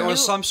 Maybe it was It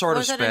was some sort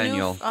of was it a new-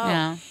 spaniel. Oh,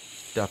 Yeah.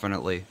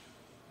 Definitely.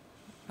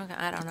 okay,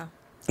 I don't know.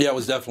 Yeah, it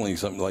was definitely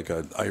something like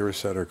an Irish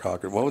setter,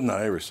 cocker. Well,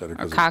 not Irish setter. Or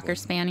 'cause cocker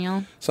it's-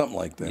 spaniel. Something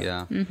like that.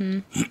 Yeah.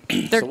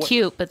 They're what-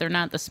 cute, but they're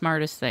not the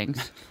smartest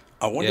things.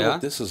 I wonder Yeah?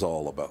 what this is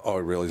all about. Oh,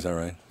 really? Is that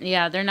right?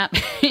 Yeah, they're not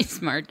very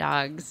smart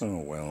dogs. Oh,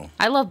 well.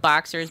 I love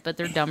boxers, but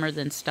they're dumber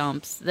than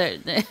stumps.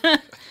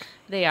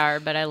 They are,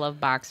 but I love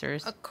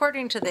boxers.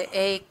 According to the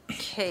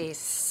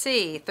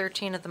AKC,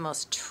 13 of the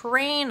most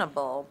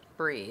trainable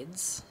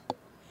breeds.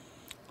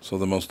 So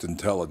the most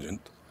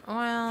intelligent,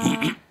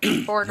 Well,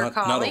 Border not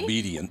Collie,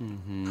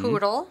 obedient.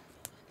 Poodle,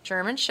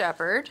 German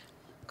Shepherd,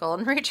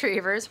 Golden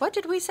Retrievers. What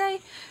did we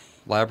say?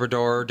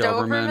 Labrador,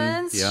 Doberman.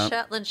 Dobermans, Yeah.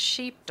 Shetland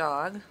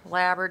Sheepdog,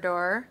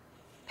 Labrador,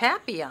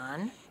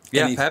 Papillon,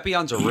 Yeah, Any-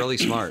 Papillons are really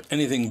smart.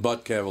 Anything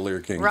but Cavalier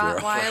King.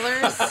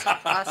 Rottweilers,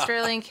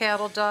 Australian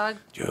Cattle Dog,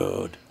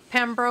 Good.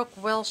 Pembroke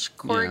Welsh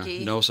Corgi.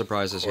 Yeah, no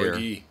surprises here.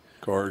 Corgi.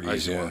 I Corgis,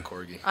 used to yeah. want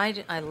Corgi.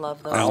 I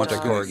love those I want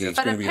dogs. that corgi. It's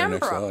But going a to be our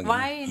next Pembroke, dog.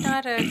 why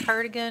not a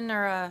cardigan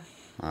or a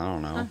I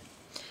don't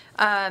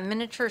know.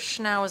 miniature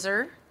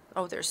Schnauzer?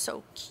 Oh, they're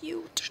so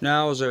cute.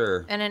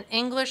 Schnauzer. And an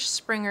English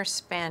Springer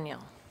Spaniel.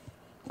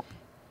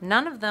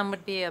 None of them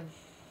would be a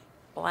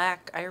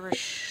black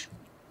Irish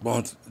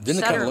Well,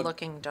 didn't it kind of look?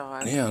 setter-looking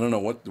dog. Yeah, I don't know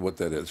what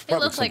that is. It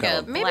Probably looks some like kind a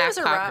of, Maybe it black was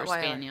a cocker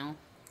Rottweiler. spaniel.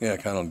 yeah,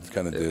 kind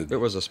of did. It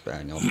was a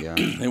spaniel, yeah.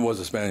 It was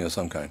a spaniel of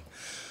some kind.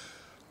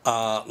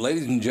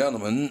 Ladies and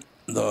gentlemen,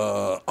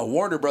 the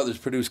Warner Brothers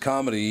produced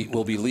comedy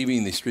will be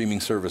leaving the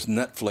streaming service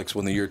Netflix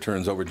when the year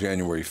turns over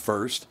January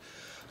 1st.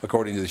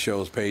 According to the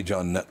show's page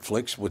on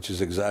Netflix, which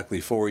is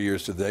exactly 4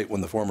 years to date when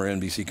the former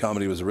NBC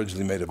comedy was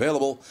originally made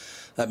available.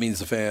 That means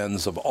the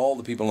fans of all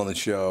the people on the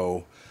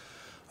show,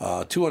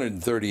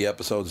 230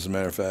 episodes as a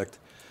matter of fact,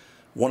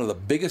 one of the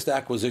biggest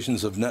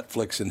acquisitions of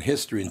Netflix in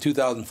history. In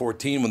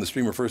 2014, when the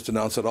streamer first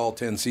announced that all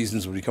 10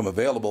 seasons would become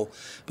available,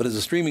 but as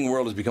the streaming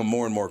world has become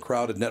more and more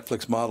crowded,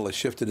 Netflix model has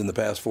shifted in the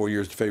past 4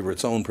 years to favor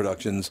its own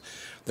productions.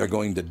 They're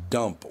going to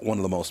dump one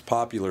of the most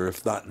popular,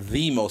 if not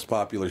the most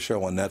popular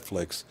show on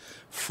Netflix,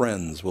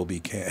 Friends,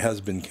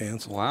 has been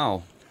canceled.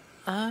 Wow.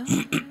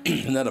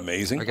 Isn't that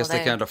amazing? I guess Well,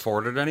 they can't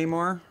afford it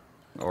anymore?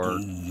 Or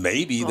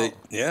Maybe they,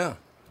 yeah.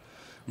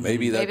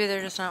 Maybe that. Maybe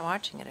they're just not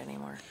watching it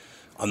anymore.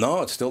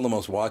 No, it's still the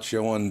most watched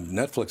show on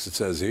Netflix. It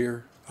says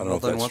here. I don't know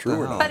if Well, then that's what true the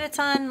or hell? not. But it's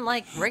on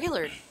like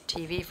regular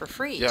TV for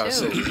free Yeah, too.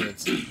 so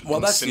it's Well,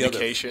 that's the other-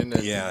 syndication.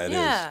 And Yeah, it is.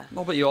 yeah,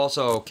 well, but you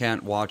also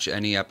can't watch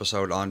any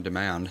episode on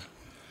demand.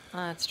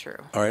 that's true.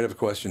 All right, I have a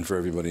question for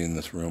everybody in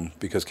this room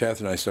because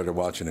Kathy and I started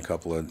watching a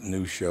couple of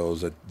new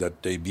shows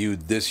that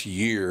debuted this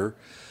year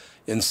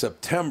in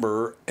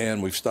September,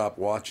 and we've stopped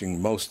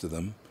watching most of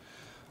them.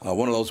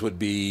 One of those would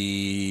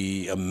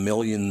be A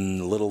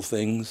Million Little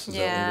Things. Is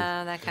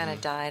Yeah, that kind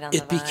of died on that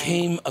what the it vine.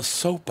 became a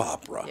soap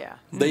opera. Yeah.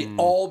 They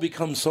all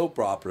become soap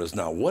operas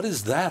now. What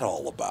is that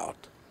all about?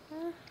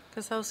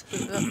 Because those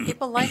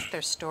people like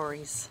their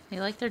stories. They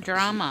like their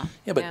drama.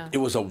 Yeah, but Yeah. it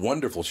was a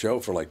wonderful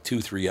show for like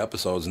 2-3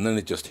 episodes, and then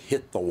it just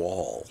hit the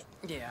wall.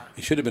 Yeah.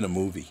 It should have been a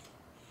movie.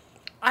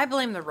 I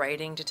blame the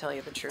writing, to tell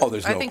you the truth. Oh,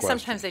 there's I no think question.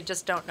 sometimes they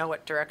just don't know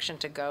what direction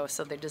to go,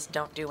 so they just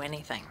don't do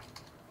anything.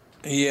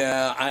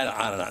 Yeah,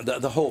 I don't know.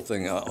 The whole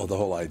thing, the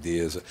whole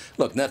idea is,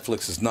 look,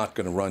 Netflix is not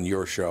going to run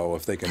your show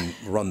if they can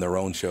run their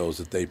own shows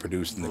that they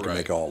produce and they can Right.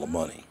 make all the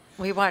money.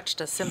 We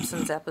watched a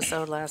Simpsons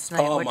episode last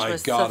night, Oh, which my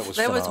was God, it was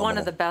that was one phenomenal.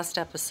 of the best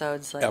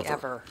episodes like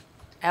Ever.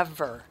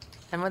 ever.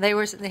 And when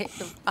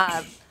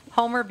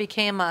Homer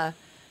became a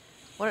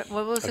what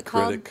was A it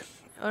called? critic.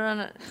 What on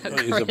a-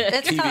 He's a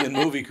It's TV called- and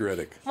movie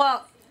critic.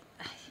 Well,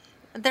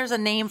 there's a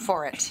name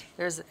for it.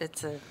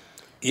 It's a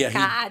Yeah,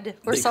 God,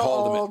 we're they so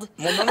called old. Him,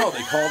 well, no,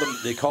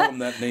 they called him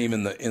that name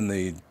in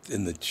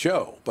the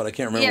show, but I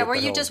can't remember. Yeah, what where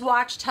the you hell. just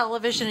watch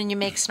television and you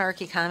make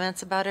snarky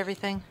comments about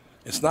everything.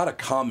 It's not a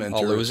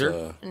commenter. A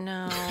loser?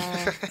 No.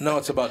 No,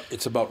 it's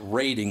about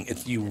rating.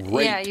 It's you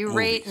rate. Yeah, you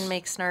rate movies. and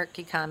make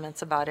snarky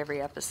comments about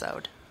every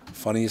episode.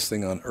 Funniest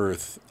thing on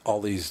earth.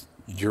 All these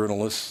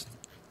journalists,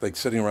 like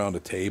sitting around a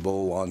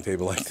table, long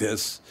table like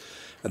this,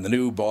 and the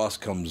new boss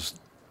comes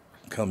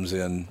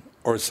in,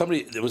 or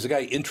somebody. There was a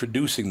guy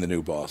introducing the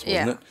new boss,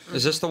 wasn't Yeah. it?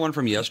 Is this the one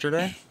from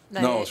yesterday?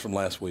 No, it was from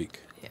last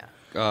week. Yeah.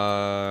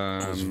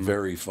 It was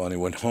very funny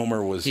when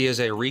Homer was. He is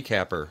a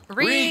recapper.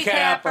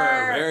 Recapper.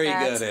 Very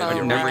That's good, the Andy.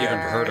 I've never even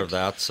word. heard of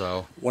that,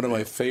 so. One of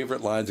my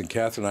favorite lines, and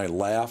Catherine and I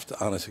laughed.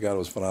 Honest to God, it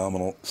was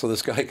phenomenal. So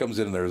this guy comes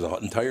in, and there's an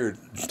entire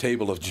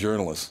table of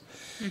journalists.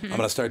 I'm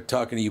going to start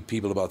talking to you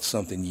people about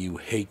something you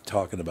hate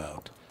talking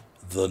about.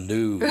 The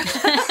news.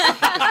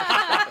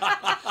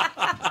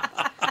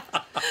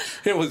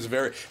 It was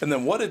very... And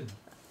then what did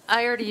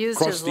I already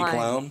used his Krusty line.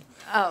 Clown,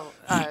 Oh,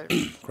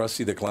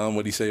 Krusty the Clown,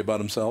 what did he say about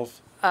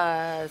himself?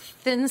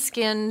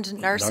 thin-skinned,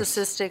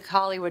 narcissistic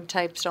Hollywood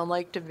types don't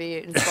like to be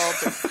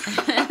insulted.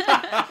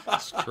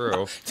 It's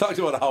true. Talked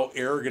about how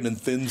arrogant and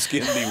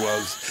thin-skinned he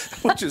was,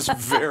 which is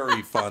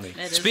very funny. It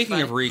is Speaking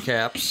fun. of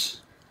recaps,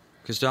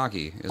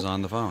 Kostaki is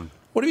on the phone.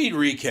 What do you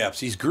mean recaps?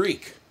 He's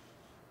Greek.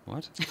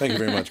 What? Thank you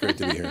very much. Great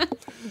to be here.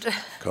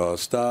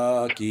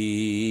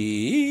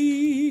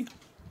 Kostaki.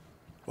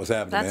 What's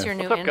happening, That's man? your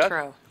new What's up, guys?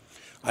 intro.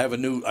 I have a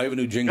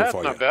new jingle That's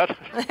for not you. bad.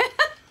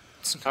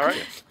 All right,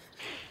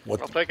 I'll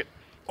What? take it.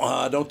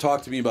 Don't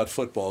talk to me about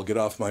football. Get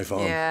off my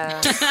phone.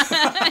 Yeah.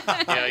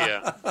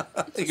 Yeah.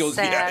 He goes,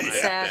 Sad, yeah,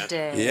 sad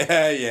day.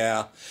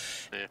 yeah.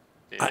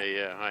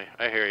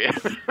 I hear you.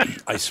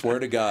 I swear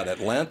to God,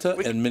 Atlanta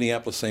and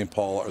Minneapolis-St.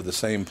 Paul are the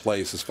same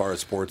place as far as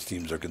sports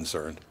teams are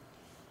concerned.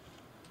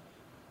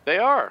 They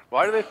are.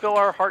 Why do they fill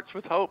our hearts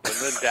with hope and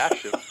then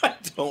dash them? I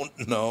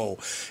don't know.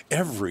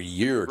 Every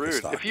year,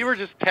 Rude. Kostaki, If you were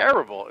just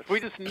terrible, if we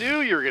just knew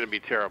you were going to be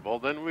terrible,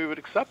 then we would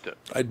accept it.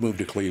 I'd move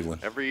to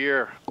Cleveland. Every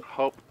year,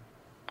 hope.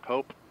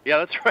 Yeah,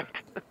 that's right.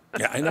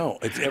 Yeah, I know.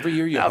 It's every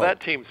year you Now hope. that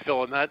team's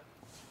filling that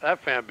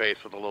fan base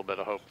with a little bit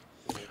of hope.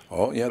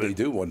 Oh, yeah, they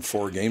do. Won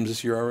 4 games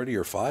this year already,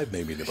 or 5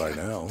 maybe by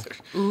now.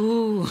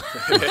 Ooh.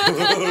 They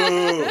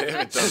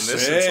haven't done this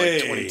since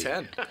Say. like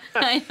 2010.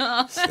 I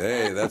know.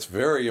 Hey, that's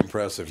very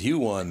impressive. You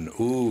won.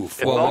 Ooh, It's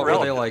 4 Well, all what were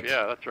they relative. like?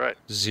 Yeah, that's right.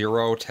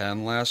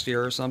 0-10 last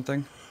year or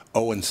something?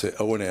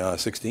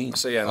 0-16.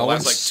 So yeah, in the Oh, last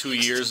and like 2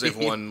 years, they've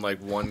won like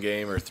 1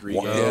 game or 3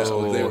 Yeah,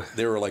 games.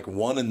 they were like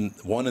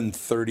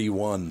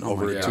 1-31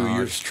 over a God.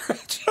 2-year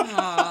stretch.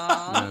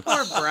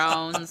 Poor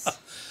Browns.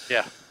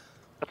 Yeah,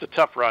 that's a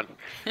tough run.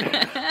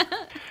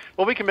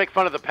 Well, we can make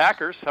fun of the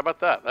Packers. How about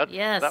that?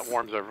 Yes. That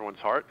warms everyone's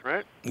heart,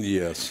 right?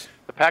 Yes.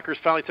 The Packers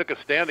finally took a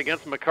stand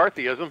against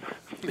McCarthyism.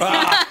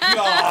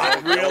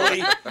 God,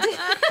 really?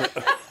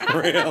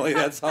 Really?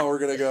 That's how we're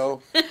going to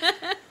go?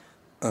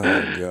 Oh,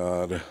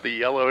 God. The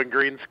yellow and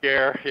green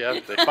scare.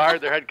 Yes, they fired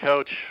their head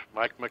coach,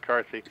 Mike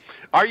McCarthy.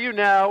 Are you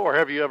now, or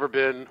have you ever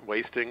been,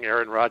 wasting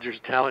Aaron Rodgers'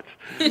 talent?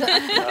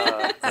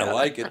 I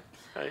like it.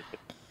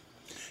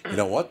 You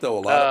know what, though?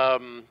 A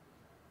lot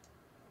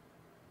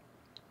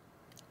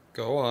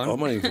Go on. of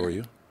money for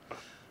you.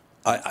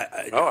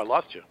 I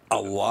lost you. A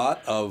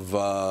lot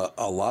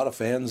of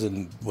fans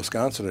in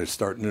Wisconsin are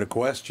starting to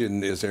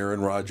question: is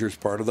Aaron Rodgers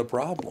part of the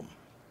problem?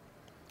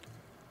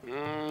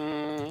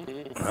 I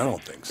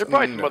don't think so. There are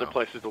probably some other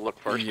places to look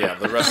first. Yeah,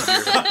 the rest of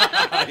your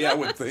Yeah, I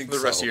would think the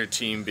rest so. of your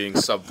team being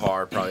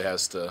subpar probably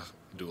has to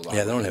do a lot.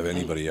 Yeah, they don't have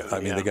anybody. I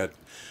mean, Yeah.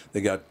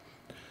 they got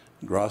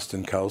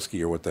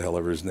Grostenkowski or what the hell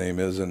ever his name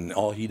is, and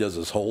all he does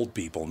is hold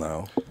people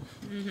now.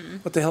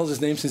 What the hell is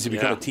his name since he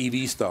became a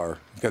TV star?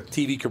 He's got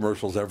TV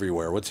commercials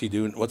everywhere. What's he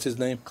doing? What's his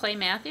name? Clay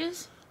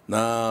Matthews?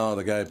 No,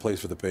 the guy that plays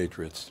for the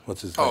Patriots.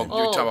 What's his Oh, name?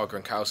 you're talking about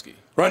Gronkowski.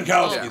 Gronkowski.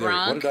 Oh, there. What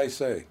Gronk. did I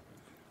say?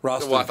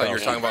 Ross. Well, I thought you were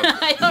talking about.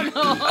 I don't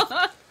know.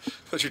 I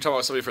thought you were talking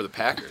about somebody for the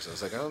Packers. I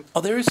was like, oh,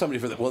 Oh, there is somebody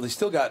for that. Well, they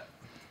still got.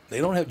 They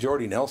don't have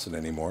Jordy Nelson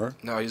anymore.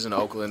 no, he's in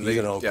Oakland. He's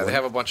in Yeah, Oakland. they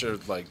have a bunch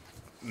of like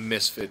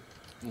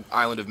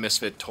island of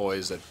misfit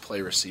toys that play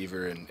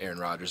receiver, and Aaron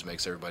Rodgers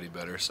makes everybody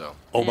better. So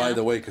Oh, by Yeah.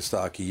 the way,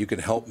 Kostaki, you can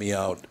help me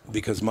out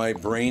because my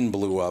brain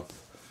blew up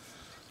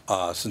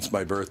since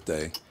my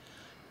birthday.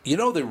 You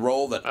know the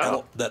role that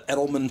that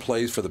Edelman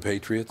plays for the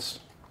Patriots?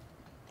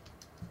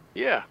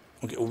 Yeah.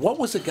 Okay, what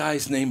was the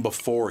guy's name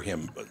before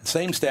him?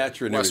 Same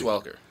stature and Wes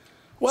everything. Welker.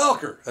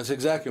 Welker. That's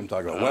exactly what I'm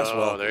talking about. Wes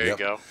Welker. There you Yep.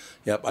 go.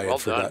 Yep, I Well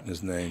had forgotten done.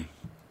 his name.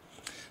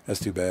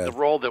 That's too bad. The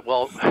role that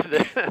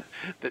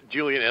that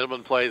Julian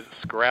Edelman plays,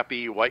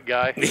 scrappy white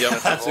guy.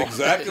 Yep, that's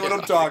exactly what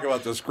I'm talking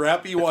about. The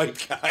scrappy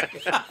white guy.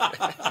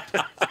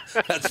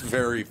 That's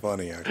very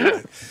funny,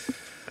 actually.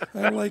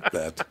 I like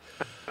that.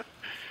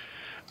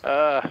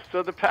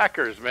 So the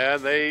Packers,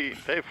 man, they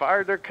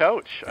fired their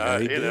coach. Yeah,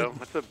 they you did. know,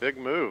 that's a big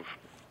move.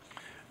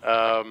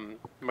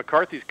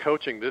 McCarthy's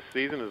coaching this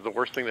season is the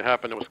worst thing that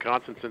happened to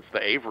Wisconsin since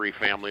the Avery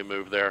family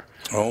moved there.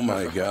 Oh,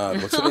 my God.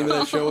 What's the name of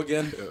that show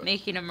again?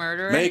 Making a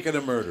murderer? Making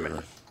a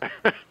Murderer.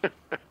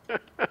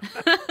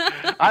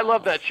 I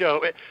love that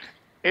show.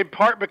 In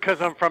part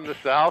because I'm from the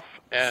South,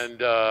 and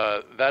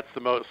that's the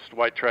most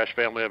white trash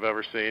family I've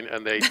ever seen,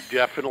 and they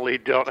definitely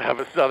don't have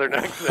a Southn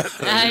accent.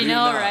 I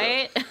know,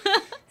 right?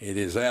 It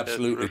is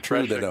absolutely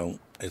true they don't.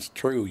 It's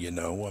true,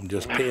 I'm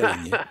just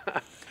telling you.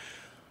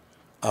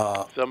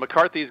 So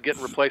McCarthy's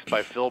getting replaced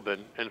by Philbin,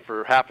 and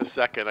for half a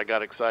second I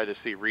got excited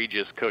to see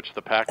Regis coach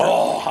the Packers.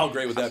 Oh, how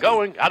great would that be?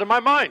 Going out of my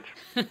mind.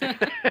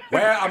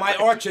 Where are my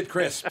Orchard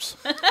crisps?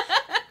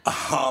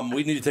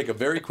 We need to take a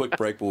very quick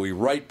break. We'll be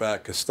right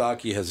back.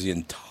 Kostaki has the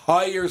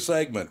entire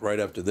segment right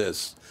after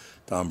this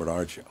Tom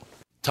Bernard Show.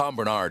 Tom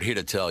Bernard here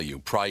to tell you,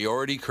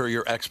 Priority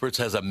Courier Experts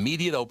has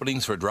immediate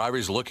openings for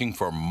drivers looking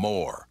for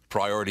more.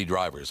 Priority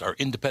drivers are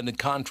independent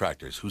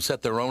contractors who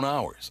set their own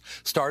hours,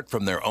 start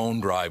from their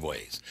own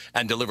driveways,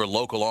 and deliver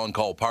local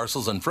on-call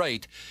parcels and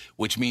freight,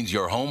 which means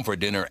you're home for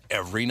dinner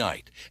every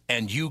night,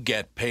 and you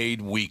get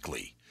paid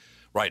weekly.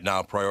 Right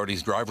now,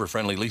 Priority's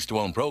driver-friendly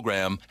lease-to-own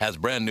program has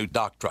brand-new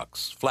dock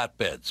trucks,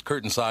 flatbeds,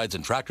 curtain sides,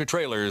 and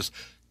tractor-trailers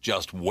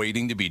just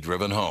waiting to be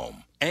driven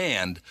home.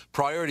 And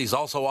Priority's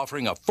also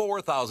offering a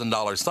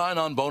 $4,000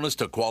 sign-on bonus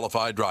to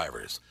qualified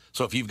drivers.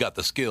 So if you've got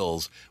the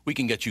skills, we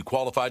can get you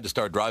qualified to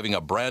start driving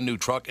a brand-new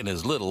truck in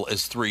as little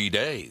as 3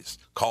 days.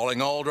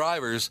 Calling all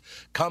drivers,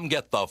 come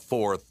get the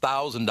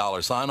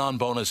 $4,000 sign-on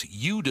bonus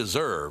you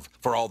deserve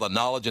for all the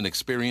knowledge and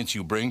experience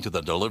you bring to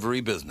the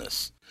delivery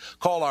business.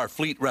 Call our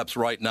fleet reps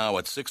right now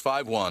at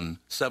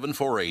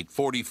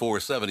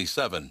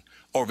 651-748-4477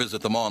 or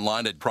visit them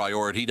online at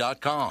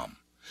priority.com.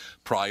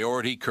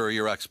 Priority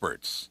Courier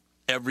Experts.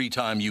 Every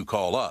time you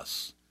call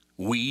us,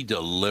 we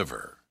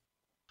deliver.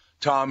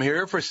 Tom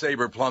here for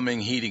Sabre Plumbing,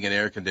 Heating, and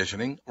Air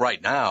Conditioning.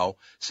 Right now,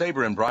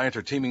 Sabre and Bryant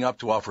are teaming up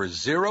to offer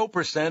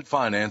 0%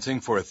 financing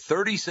for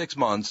 36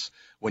 months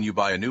when you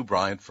buy a new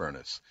Bryant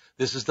furnace.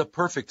 This is the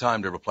perfect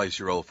time to replace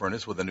your old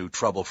furnace with a new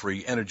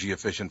trouble-free,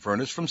 energy-efficient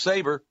furnace from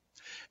Sabre.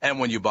 And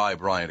when you buy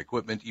Bryant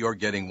equipment, you're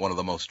getting one of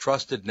the most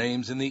trusted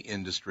names in the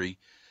industry.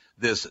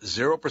 This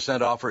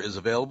 0% offer is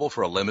available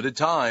for a limited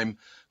time.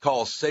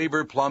 Call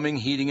Sabre Plumbing,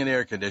 Heating, and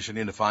Air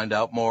Conditioning to find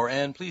out more,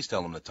 and please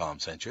tell them that Tom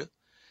sent you.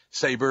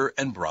 Sabre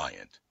and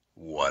Bryant,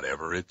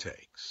 whatever it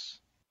takes.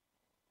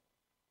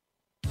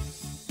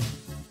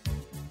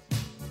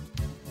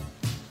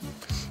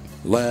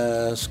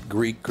 Last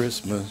Greek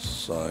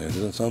Christmas, I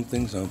did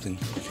something.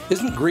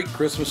 Isn't Greek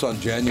Christmas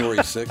on January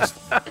 6th?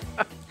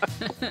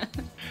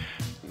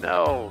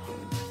 No.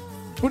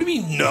 What do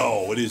you mean,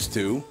 no? It is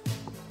too.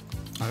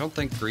 I don't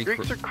think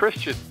Greeks are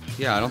Christians.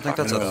 Yeah, I don't think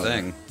that's a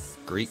thing.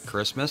 Greek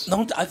Christmas?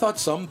 No, I thought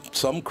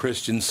some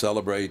Christians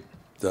celebrate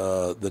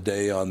the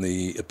day on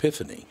the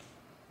Epiphany.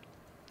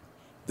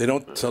 They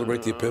don't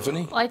celebrate the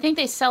Epiphany? Well, I think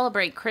they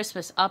celebrate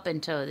Christmas up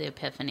until the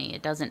Epiphany.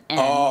 It doesn't end.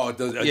 Oh, it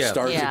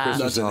starts at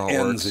Christmas and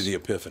ends at the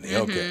Epiphany.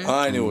 Mm-hmm. Okay.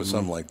 I knew it was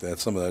something like that,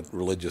 some of that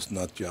religious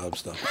nut job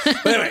stuff.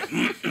 But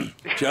anyway,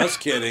 just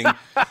kidding.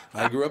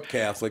 I grew up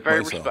Catholic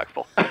myself.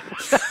 Respectful.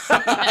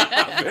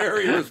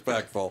 Very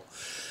respectful.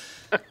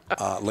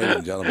 Ladies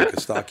and gentlemen,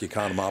 Kostaki,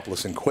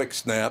 Obamamopoulos, and Quick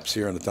Snaps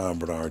here on the Tom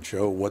Bernard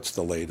Show. What's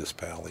the latest,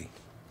 Pally?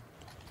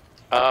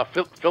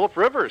 Phillip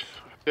Rivers,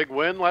 big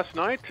win last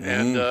night,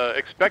 and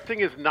expecting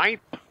his 9th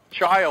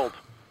child.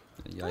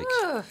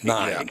 Yikes.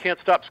 9. He can't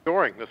stop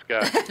scoring, this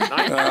guy. 9.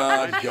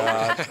 Oh,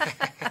 God.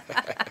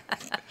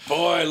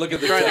 Boy, look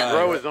at the trying time. to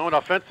grow his own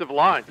offensive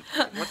line.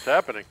 What's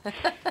happening?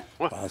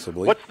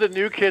 Possibly. What's the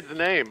new kid's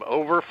name?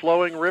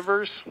 Overflowing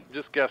Rivers?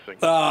 Just guessing.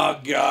 Oh,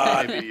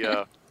 God. Maybe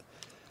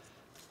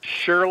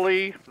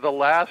Shirley the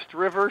Last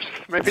Rivers?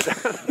 Maybe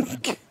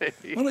that.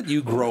 Why don't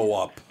you grow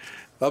up?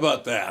 How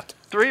about that?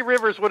 3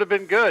 Rivers would have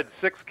been good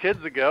 6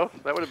 kids ago.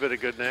 That would have been a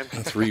good name.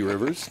 3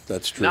 Rivers?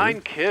 That's true.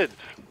 9 kids.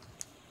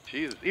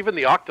 Jesus. Even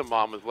the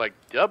Octomom was like,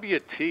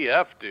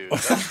 WTF, dude.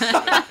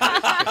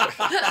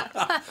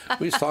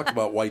 We just talked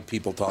about white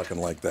people talking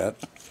like that.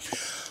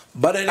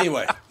 But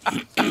anyway,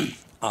 in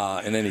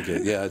any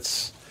case, yeah,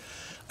 it's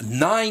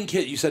 9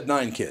 kids. You said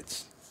 9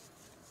 kids.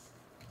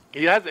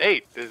 He has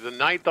 8. There's a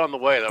 9th on the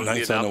way. That was the 9th on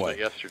the announcement way.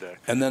 yesterday.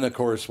 And then, of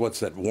course, what's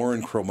that?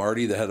 Warren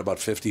Cromartie that had about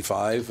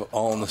 55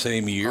 all in the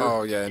same year.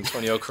 Oh, yeah,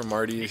 Antonio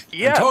Cromartie.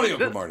 Yeah, Antonio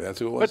Cromartie, that's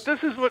who it was. But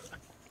this is what...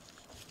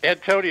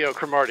 Antonio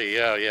Cromartie,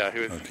 yeah.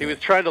 He was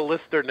trying to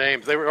list their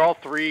names. They were all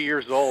 3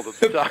 years old at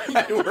the time.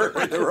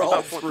 they were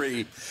all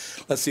 3.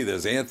 Let's see,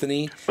 there's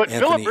Anthony, but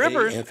Anthony Phillip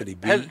Rivers A, Anthony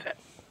B.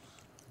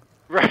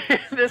 Right.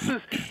 This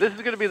is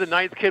going to be the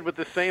 9th kid with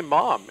the same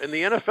mom in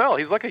the NFL.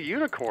 He's like a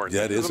unicorn.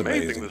 That is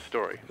amazing. This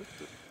story.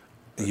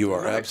 You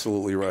are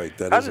absolutely right.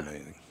 That is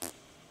amazing.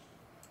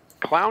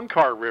 Clown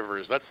Car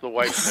Rivers. That's the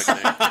wife's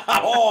nickname.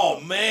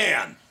 Oh,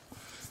 man.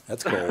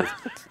 That's cold.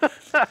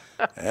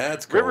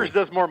 That's cold. Rivers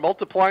does more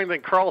multiplying than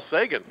Carl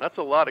Sagan. That's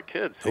a lot of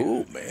kids.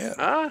 Oh, man.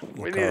 Huh?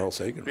 Carl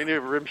Sagan. We need a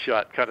rim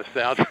shot kind of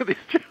sound for these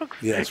jokes.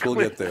 Yes, we'll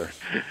get there.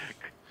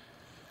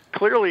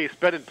 Clearly he's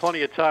spending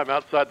plenty of time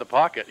outside the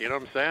pocket. You know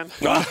what I'm saying?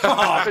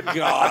 Oh,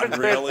 God,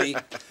 really?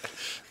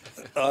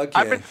 Okay.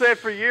 I've been saying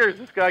for years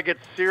this guy gets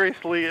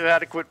seriously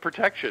inadequate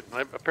protection.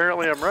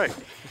 Apparently I'm right.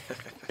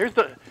 Here's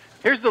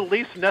the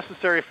least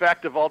necessary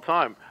fact of all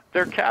time.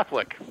 They're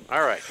Catholic.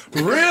 All right.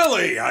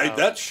 Really?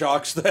 That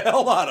shocks the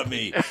hell out of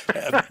me.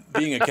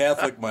 Being a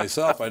Catholic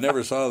myself, I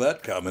never saw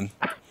that coming.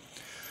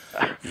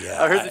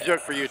 Yeah. Here's a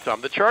joke for you,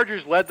 Tom. The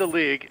Chargers led the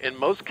league in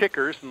most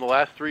kickers in the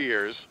last 3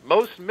 years,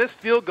 most missed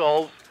field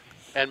goals,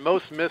 and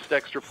most missed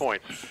extra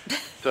points.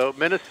 So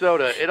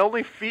Minnesota, it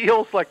only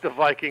feels like the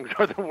Vikings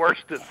are the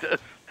worst at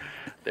this.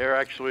 They're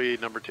actually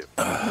number 2.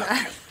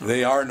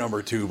 They are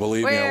number 2,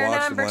 believe me. I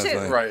watched them last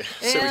night. Right.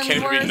 So we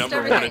can't even be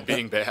number 1 at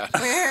being bad.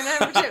 We're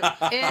number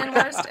 2 in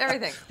worst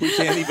everything. We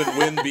can't even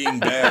win being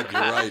bad.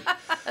 You're right.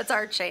 That's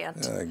our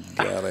chant.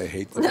 God, I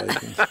hate the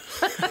Vikings.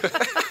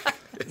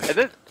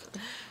 And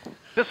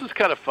this was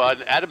kind of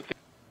fun. Adam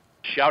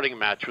shouting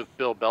match with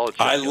Bill Belichick.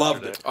 I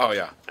loved it. Oh,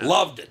 yeah.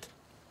 Loved it.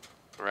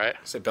 Right?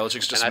 So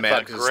Belichick's just and mad.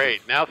 I thought,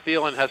 great. Now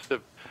Thielen has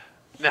to.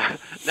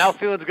 Now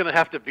Thielen's going to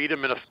have to beat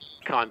him in a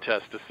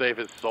contest to save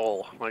his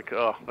soul. Like,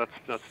 oh,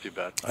 that's too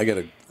bad.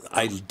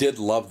 I did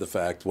love the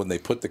fact when they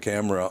put the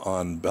camera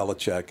on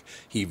Belichick,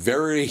 he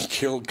very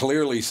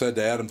clearly said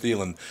to Adam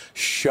Thielen,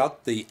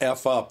 "Shut the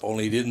F up,"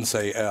 only he didn't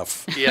say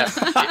F. Yeah.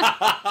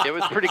 It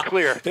was pretty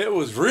clear. It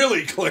was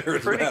really clear.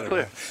 Pretty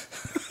clear.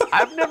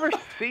 I've never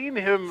seen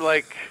him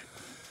like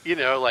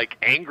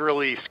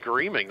angrily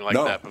screaming like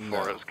that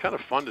before. It was kind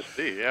of fun to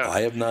see. Yeah.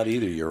 I have not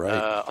either. You're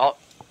right.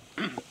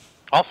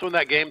 Also in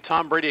that game,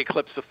 Tom Brady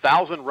eclipsed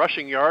 1,000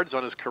 rushing yards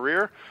on his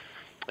career.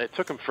 It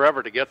took him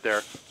forever to get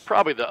there.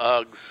 Probably the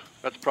Uggs.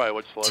 That's probably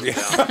what slowed him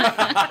down.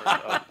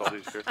 I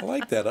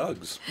like that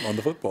Uggs on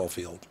the football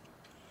field.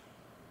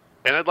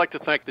 And I'd like to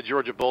thank the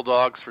Georgia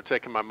Bulldogs for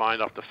taking my mind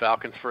off the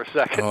Falcons for a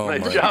second. Oh,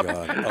 nice my job,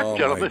 God. Oh,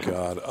 gentlemen. my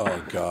God.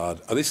 Oh,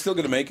 God. Are they still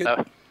going to make it?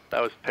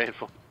 That was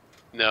painful.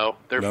 No,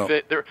 they're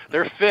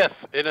fifth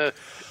in a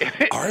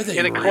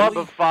club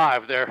of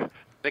 5. They're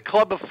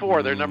club of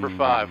 4. They're number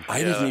 5.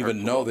 I didn't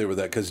even know they were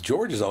that, because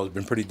Georgia's always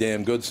been pretty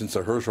damn good since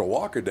the Herschel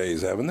Walker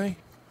days, haven't they?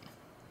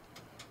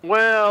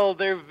 Well,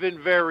 they've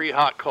been very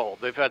hot cold.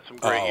 They've had some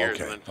great years,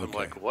 and then some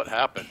what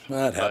happened?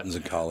 That happens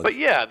in college. But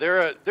yeah,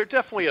 they're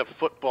definitely a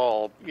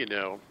football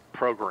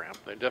program.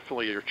 They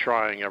definitely are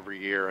trying every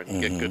year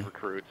and get good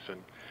recruits.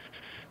 And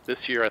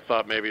this year, I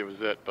thought maybe it was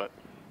it, but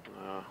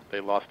they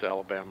lost to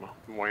Alabama.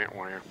 Wah,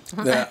 wah.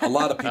 Yeah, a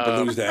lot of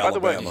people lose to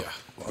Alabama.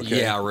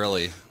 Yeah,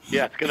 really.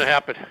 Yeah, it's going to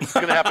happen. It's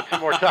going to happen 2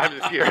 more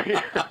times this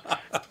year.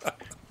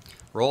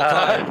 Roll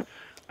Tide.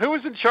 Who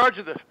was in charge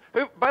of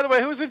by the way,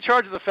 who was in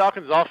charge of the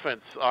Falcons'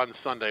 offense on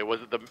Sunday?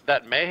 Was it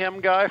that Mayhem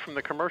guy from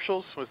the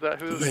commercials? Was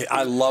that who?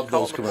 I love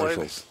those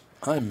commercials.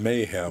 I'm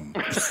Mayhem.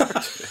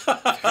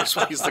 Here's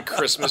when he's the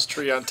Christmas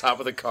tree on top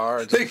of the car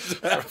and just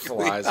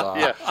flies off.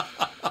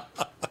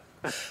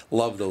 Yeah.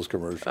 Love those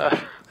commercials.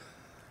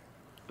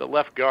 The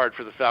left guard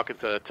for the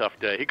Falcons had a tough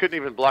day. He couldn't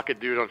even block a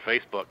dude on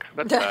Facebook.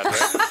 That's bad, right?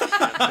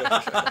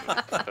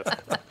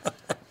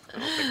 I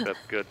don't think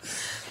that's good.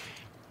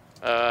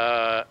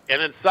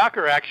 And in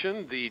soccer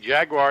action, the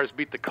Jaguars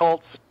beat the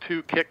Colts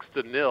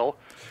 2-0.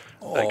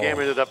 The game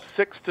ended up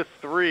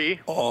 6-3.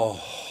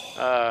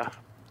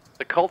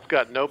 The Colts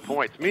got no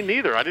points. Me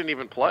neither. I didn't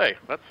even play.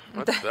 That's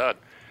sad.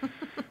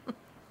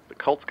 The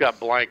Colts got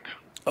blanked.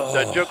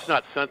 That joke's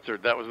not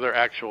censored. That was their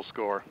actual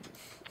score.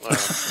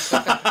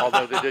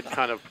 Although they did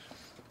kind of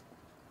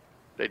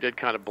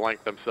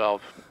blank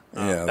themselves.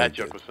 That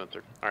joke was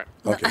censored. All right.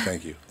 Okay,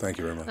 thank you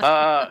very much.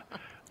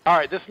 All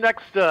right, this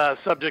next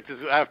subject is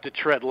I have to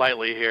tread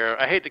lightly here.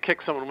 I hate to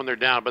kick someone when they're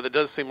down, but it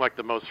does seem like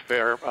the most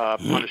fair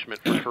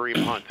punishment for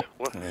Kareem Hunt.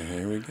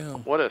 Here we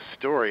go. What a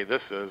story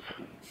this is.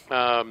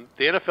 The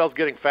NFL's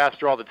getting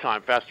faster all the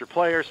time. Faster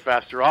players,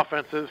 faster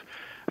offenses,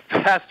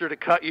 faster to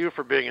cut you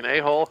for being an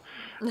a-hole.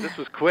 This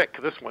was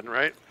quick, this one,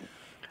 right?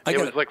 It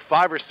was like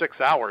 5 or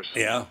 6 hours.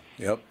 Yeah,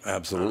 yep,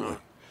 absolutely. I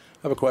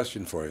have a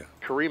question for you.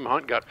 Kareem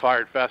Hunt got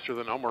fired faster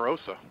than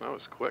Omarosa. That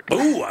was quick.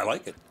 Ooh, I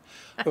like it.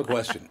 I have a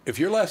question. If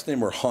your last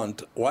name were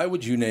Hunt, why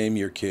would you name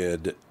your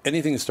kid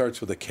anything that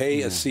starts with a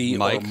K, a C,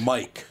 or a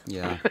Mike?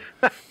 Yeah.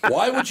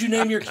 Why would you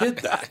name your kid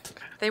that?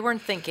 They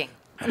weren't thinking.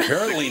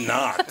 Apparently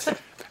not.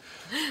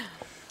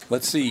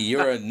 Let's see.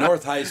 You're at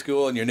North High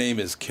School and your name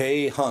is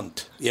K.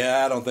 Hunt.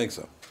 Yeah, I don't think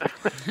so.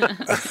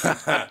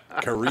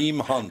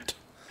 Kareem Hunt.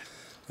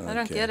 I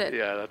don't get it.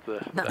 Yeah, that's a...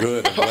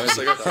 Good.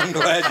 I'm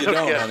glad you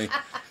don't, honey.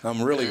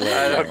 I'm really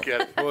glad I don't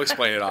get it. We'll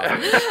explain it all.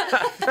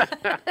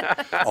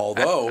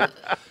 Although,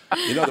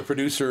 the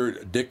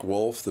producer, Dick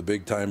Wolf, the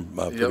big-time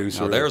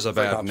producer. Now, there's a of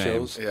bad top name.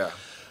 shows, Yeah.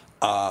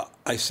 I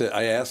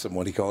asked him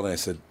when he called, and I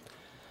said,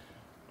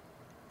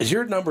 has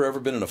your number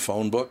ever been in a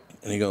phone book?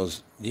 And he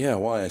goes, yeah,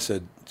 why? I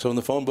said, so in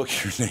the phone book,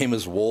 your name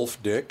is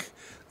Wolf Dick?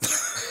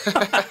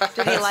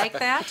 Did he like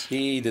that?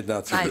 He did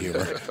not see the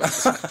humor.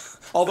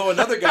 Although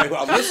another guy,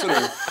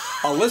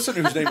 a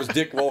listener whose name was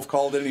Dick Wolf,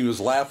 called in and he was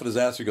laughing his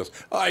ass. He goes,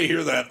 I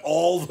hear that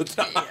all the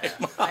time.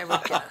 Yeah, I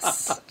would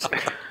guess.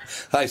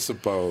 I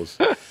suppose.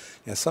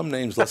 Yeah, some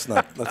names, let's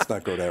not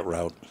go that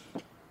route.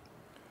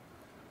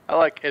 I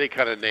like any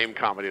kind of name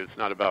comedy that's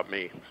not about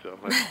me, so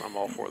I'm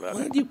all for that.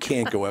 Well, you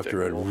can't go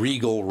after a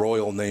regal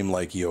royal name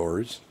like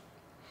yours.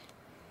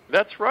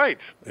 That's right.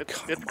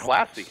 It's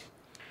classy.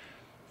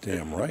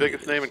 Damn right.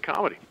 Biggest name in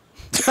comedy.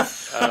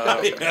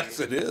 Yes,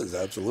 it is,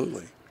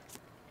 absolutely.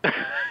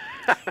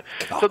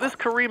 So this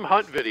Kareem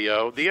Hunt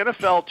video, the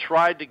NFL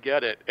tried to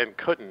get it and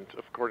couldn't,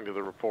 according to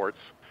the reports.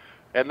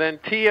 And then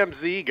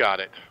TMZ got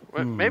it.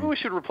 Maybe we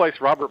should replace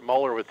Robert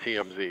Mueller with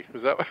TMZ.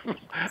 Is that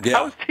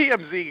How is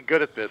TMZ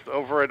good at this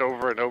over and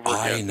over and over again?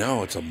 I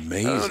know, it's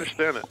amazing. I don't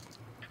understand it.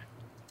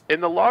 In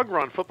the long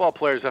run, football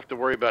players have to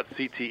worry about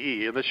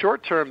CTE. In the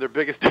short term, their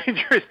biggest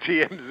danger is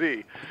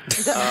TMZ.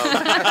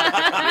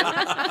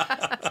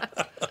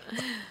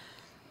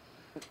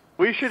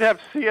 We should have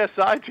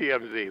CSI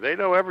TMZ. They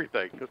know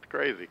everything. It's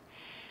crazy.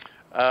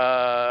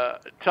 To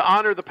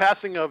honor the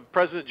passing of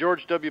President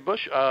George W.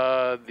 Bush, the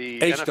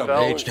NFL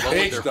lowered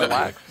their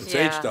flags. It's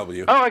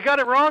HW. Oh, I got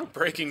it wrong?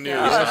 Breaking news.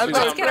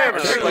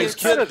 His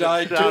kid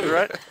died too.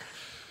 Right?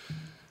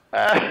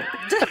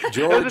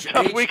 George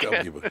tough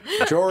H.W.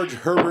 George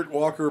Herbert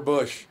Walker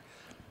Bush.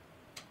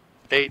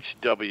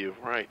 HW,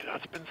 right.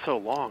 It's been so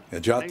long. Yeah,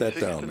 jot that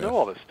down, to man. know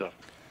all this stuff.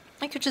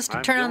 I could just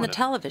I'm turn on the doing it.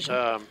 television.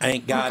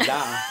 Ain't gotta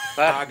die.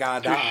 I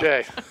gotta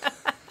die.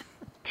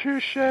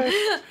 Touche.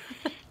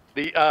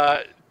 The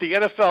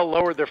NFL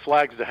lowered their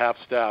flags to half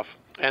staff,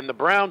 and the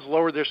Browns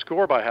lowered their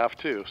score by half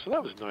too. So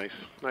that was nice.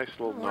 Nice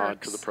little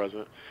nod to the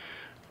president.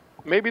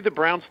 Maybe the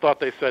Browns thought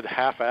they said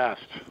half-assed.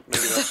 Maybe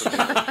that's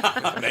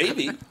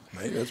what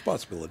Maybe that's a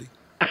possibility.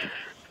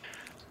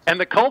 And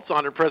the Colts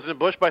honored President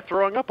Bush by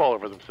throwing up all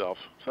over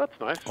themselves. So that's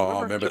nice.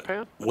 Oh, remember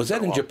Japan? Was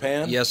that in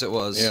Japan? Yes, it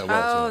was. Yeah, it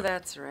was. Oh,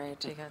 that's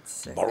right. He got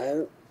sick.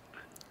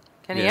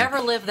 Can he ever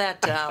live that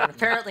down?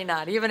 Apparently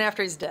not, even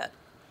after he's dead.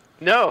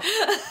 No, he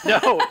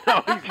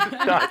just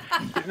died.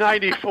 He's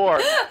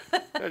 94,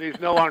 and he's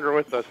no longer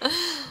with us.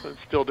 I'm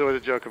still doing a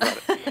joke about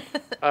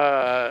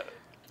it.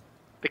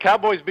 The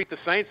Cowboys beat the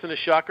Saints in a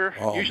shocker.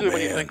 Oh, Usually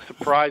when you man. think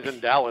surprise in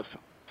Dallas,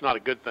 it's not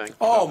a good thing.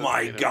 Oh, So,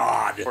 my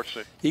God.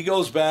 unfortunately. He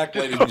goes back,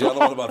 ladies and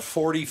gentlemen, about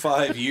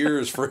 45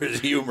 years for his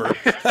humor.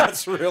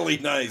 That's really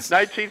nice.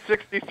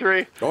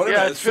 1963. Oh,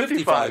 yeah, it's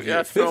 55 Yeah,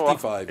 years. it's so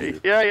 55 years.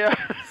 Yeah.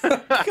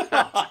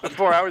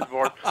 Before I was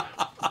born.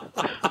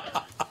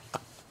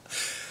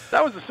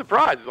 That was a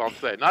surprise, is all I'm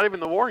saying. Not even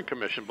the Warren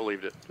Commission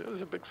believed it. It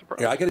was a big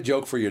surprise. Yeah, I got a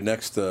joke for your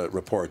next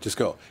report. Just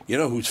go, you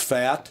know who's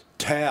fat?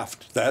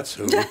 Taft. That's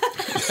who.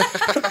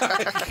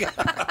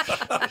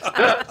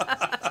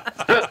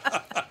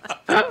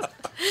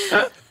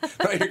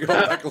 Right, you're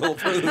going back a little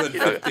further than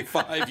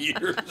 55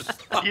 years.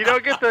 You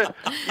don't get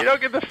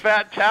the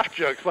fat Taft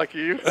jokes like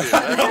you used to.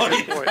 That's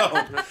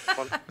the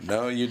point.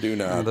 No, you do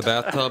not. The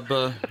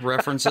bathtub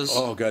references.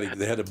 Oh, God,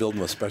 they had to build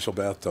him a special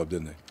bathtub,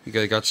 didn't they?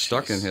 He got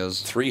stuck in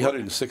his.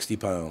 360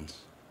 pounds.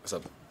 That's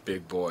a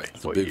big boy.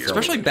 It's a big fella.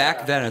 Especially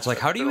back then, it's like,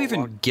 how do you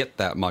even get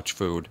that much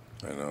food?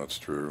 I know, it's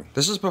true.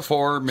 This is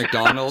before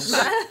McDonald's.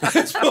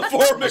 It's before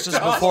McDonald's. This is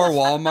before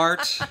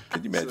Walmart.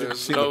 Can you imagine?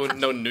 There's no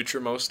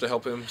Nutrimos to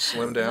help him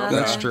slim down.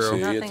 That's true. See,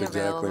 Nothing it's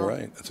exactly available.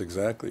 right. That's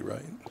exactly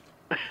right.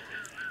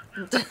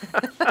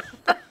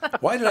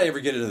 Why did I ever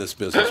get into this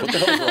business? What the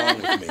hell's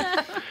wrong with me?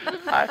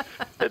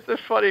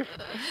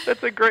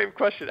 It's a great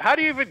question. How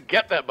do you even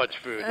get that much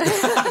food? In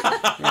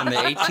the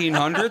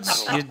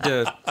 1800s,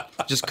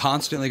 you'd just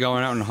constantly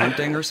going out and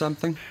hunting or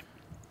something.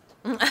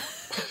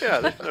 Yeah,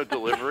 there's no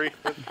delivery.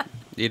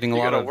 Eating a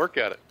You lot gotta of work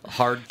at it.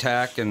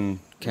 hardtack and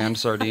canned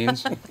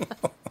sardines.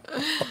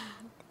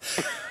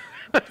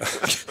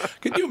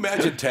 Can you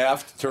imagine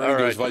Taft turning All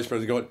to his right. vice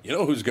president going, you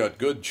know who's got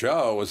good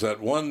chow is that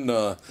one...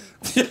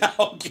 Yeah,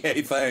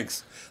 okay,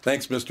 thanks.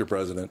 Thanks, Mr.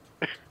 President.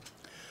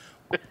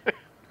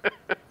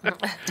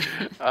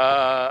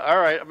 All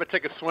right, I'm gonna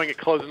take a swing at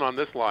closing on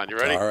this line. You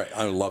ready? All right,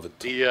 I love it.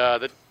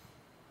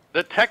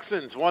 The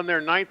Texans won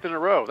their 9th in a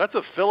row. That's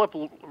a Phillip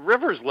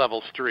Rivers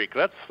level streak.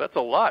 That's a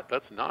lot.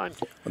 That's 9.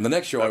 On the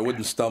next show, I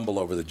wouldn't stumble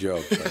over the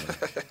joke.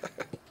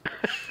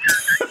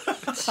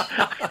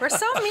 We're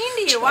so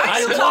mean to you. Why I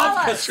do you love call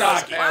us?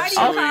 Kostaki. Why do you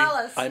call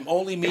us? I'm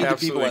only mean to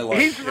people I like.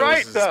 He's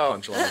right, though.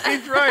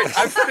 He's right.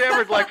 I've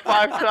stammered like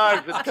 5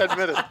 times in 10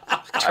 minutes.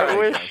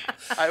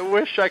 I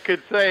wish I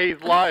could say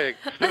he's lying.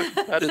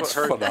 That's It's what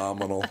hurts.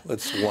 phenomenal.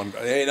 It's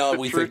wonderful. Hey, no, we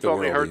The think truth the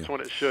only world of hurts you.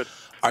 when it should.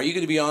 Are you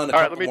going to be on? All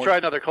right, let me try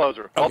another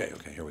closer. Okay,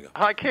 here we go.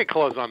 I can't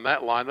close on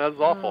that line. That's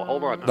awful.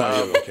 Hold on.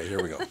 Okay,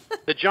 here we go.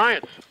 The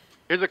Giants.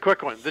 Here's a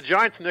quick one. The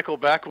Giants'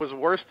 Nickelback was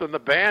worse than the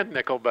band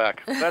Nickelback.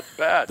 That's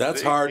bad.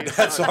 That's hard.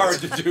 That's hard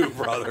to do,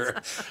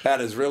 brother. That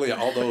is really.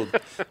 Although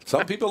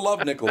some people love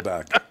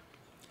Nickelback.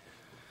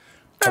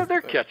 No,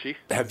 they're catchy.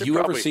 Have They you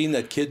ever probably- seen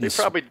that kid? They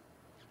probably.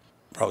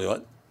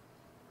 what?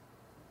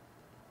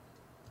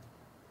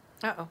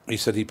 Uh-oh. He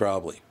said he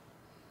probably.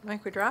 I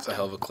think we dropped That's a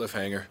hell of a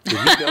cliffhanger. Did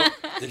he go?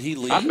 Did he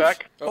leave? I'm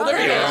back. Oh, there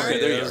you there are. he Okay,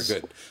 there you are. is.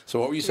 Good. So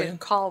what were you saying?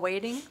 Call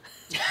waiting.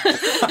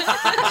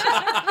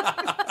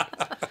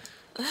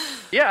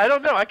 Yeah, I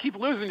don't know. I keep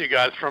losing you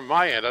guys from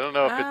my end. I don't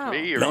know if it's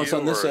me or No, you. it's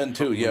on this or- end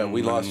too. Yeah,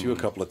 we lost you a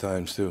couple of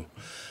times too.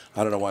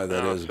 I don't know why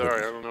that Oh, is. sorry,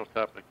 I don't know what's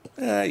happening.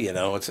 You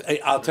know, it's. Hey,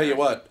 I'll tell you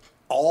what.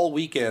 All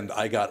weekend,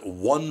 I got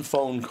one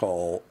phone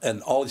call,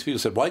 and all these people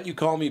said, "Why didn't you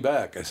call me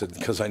back?" I said,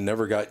 "Because I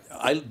never got.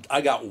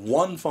 I got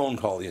one phone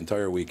call the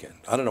entire weekend.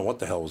 I don't know what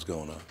the hell was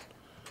going on.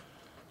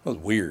 It was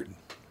weird.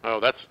 Oh,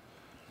 that's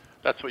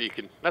That's what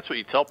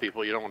you tell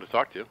people you don't want to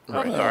talk to.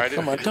 Oh,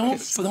 come on,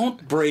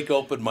 don't break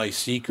open my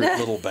secret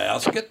little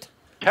basket.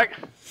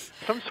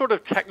 Some sort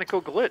of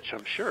technical glitch,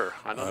 I'm sure.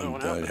 I don't know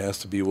what happened. It has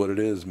to be what it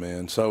is,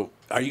 man. So,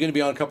 are you going to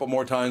be on a couple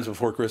more times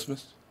before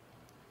Christmas?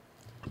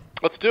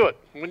 Let's do it.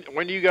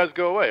 When do you guys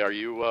go away? Are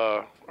you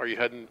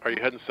heading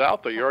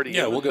south? Are you already?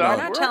 Yeah, we'll go We're down.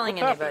 not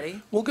telling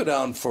anybody. We'll go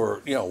down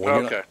for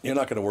Okay. You're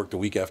not going to work the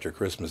week after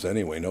Christmas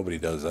anyway. Nobody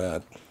does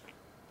that.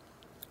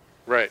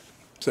 Right.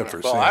 Except for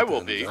Well, Santa I will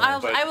and be.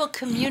 John. I will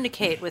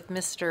communicate with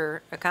Mr.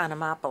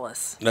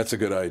 Obamamopoulos, That's a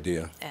good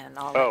idea. and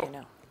I'll let you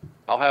know.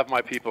 I'll have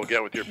my people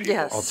get with your people.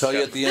 Yes. I'll tell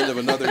you at the end of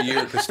another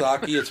year,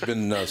 Kostaki, it's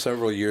been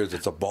several years.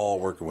 It's a ball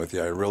working with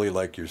you. I really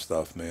like your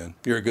stuff, man.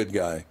 You're a good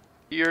guy.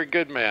 You're a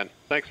good man.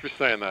 Thanks for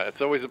saying that.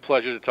 It's always a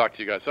pleasure to talk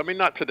to you guys. I mean,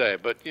 not today,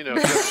 but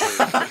generally.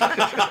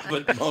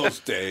 But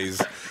most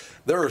days.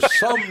 There are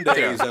some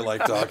days I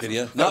like talking to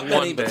you. Not many,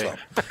 one but day.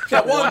 some.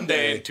 Got one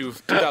day in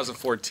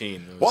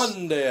 2014.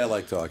 One day I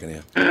like talking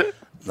to you.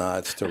 Nah,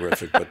 it's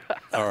terrific. But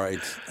all right,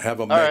 have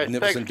a All right,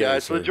 magnificent thanks, day,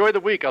 guys. sir. Well, enjoy the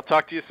week. I'll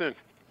talk to you soon.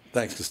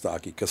 Thanks,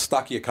 Kostaki.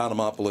 Kostaki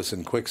Economopoulos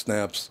in Quick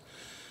Snaps.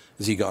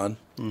 Is he gone?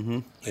 Mm-hmm.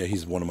 Yeah,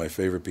 he's one of my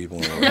favorite people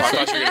in the world. I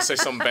thought you were going to say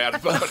something bad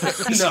about it.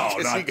 No,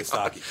 not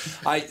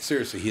Kostaki.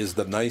 Seriously, he is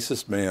the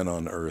nicest man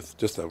on earth.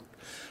 Just a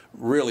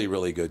really,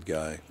 really good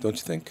guy. Don't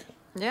you think?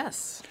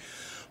 Yes.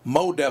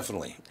 Mo,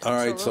 definitely. All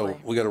right, so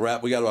Absolutely. we got to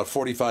wrap. We got about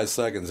 45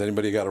 seconds.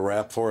 Anybody got a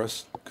rap for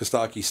us?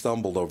 Kostaki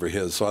stumbled over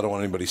his, so I don't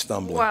want anybody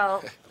stumbling.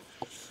 Well,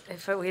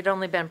 if we'd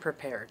only been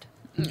prepared,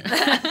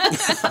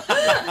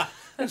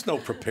 There's no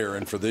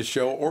preparing for this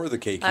show or the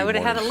KQ I would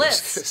have had a Morning Show.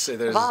 list Say of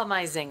there's- all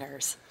my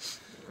zingers.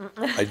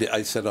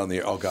 I said on the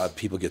air, oh God,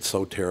 people get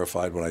so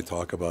terrified when I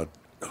talk about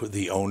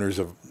the owners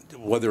of,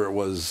 whether it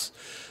was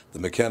the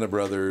McKenna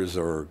brothers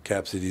or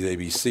Cap Cities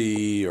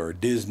ABC or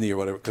Disney or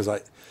whatever, because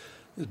I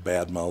was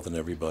bad mouthing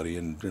everybody,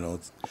 and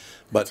but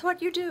That's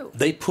what you do.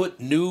 they put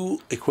new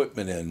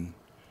equipment in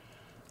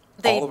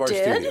They all of our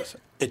did? studios.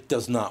 It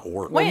does not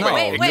work. Wait, No,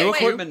 wait, new wait.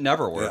 equipment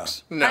never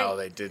works. No,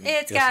 they didn't.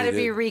 It's Yes, got to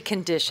they be did.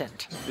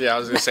 reconditioned. Yeah, I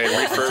was going to say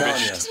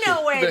refurbished. There's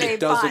no way they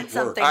doesn't bought work.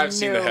 something I've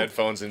seen new. the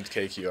headphones in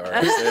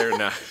KQR. They're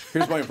not.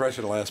 Here's my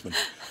impression of Lastman.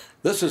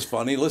 This is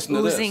funny. Listen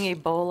to Oozing this.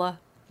 Ebola.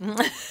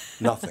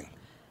 Nothing.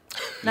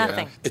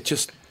 Nothing. It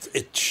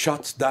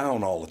shuts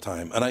down all the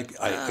time. And I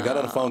got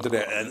on the phone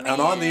today, and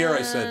on the air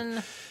I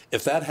said,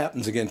 if that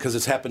happens again, because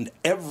it's happened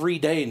every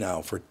day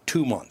now for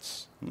 2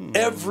 months,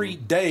 every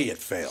day it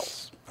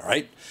fails. All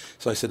right?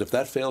 So I said, if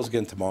that fails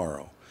again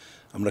tomorrow,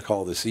 I'm going to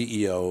call the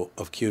CEO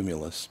of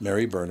Cumulus,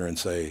 Mary Berner, and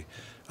say,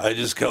 I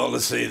just called to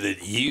say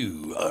that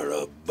you are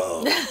a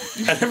bum.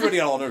 And everybody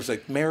all knows,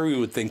 like, Mary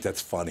would think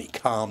that's funny.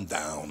 Calm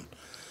down.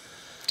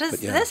 Does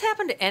But, yeah. this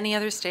happen to any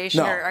other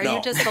station, No, or are no,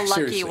 you just the lucky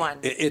seriously. one?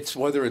 It's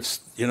whether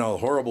it's,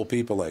 horrible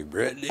people like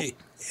Brittany.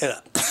 Yeah.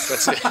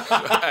 That's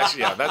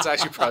actually, that's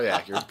actually probably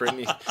accurate.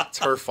 Brittany, it's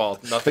her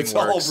fault. Nothing It's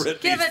works. all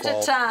Brittany's Give it to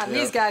fault. Tom.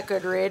 He's got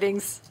good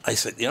ratings. I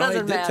said, I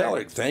Doesn't did tell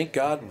matter. her, thank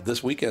God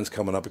this weekend's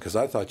coming up because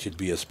I thought you'd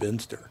be a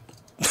spinster.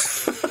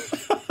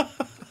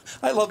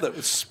 I love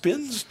that.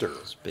 Spinster.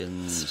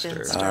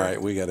 Spinster. All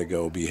right, we got to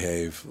go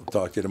behave. We'll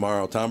talk to you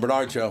tomorrow. Tom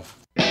Bernard Show.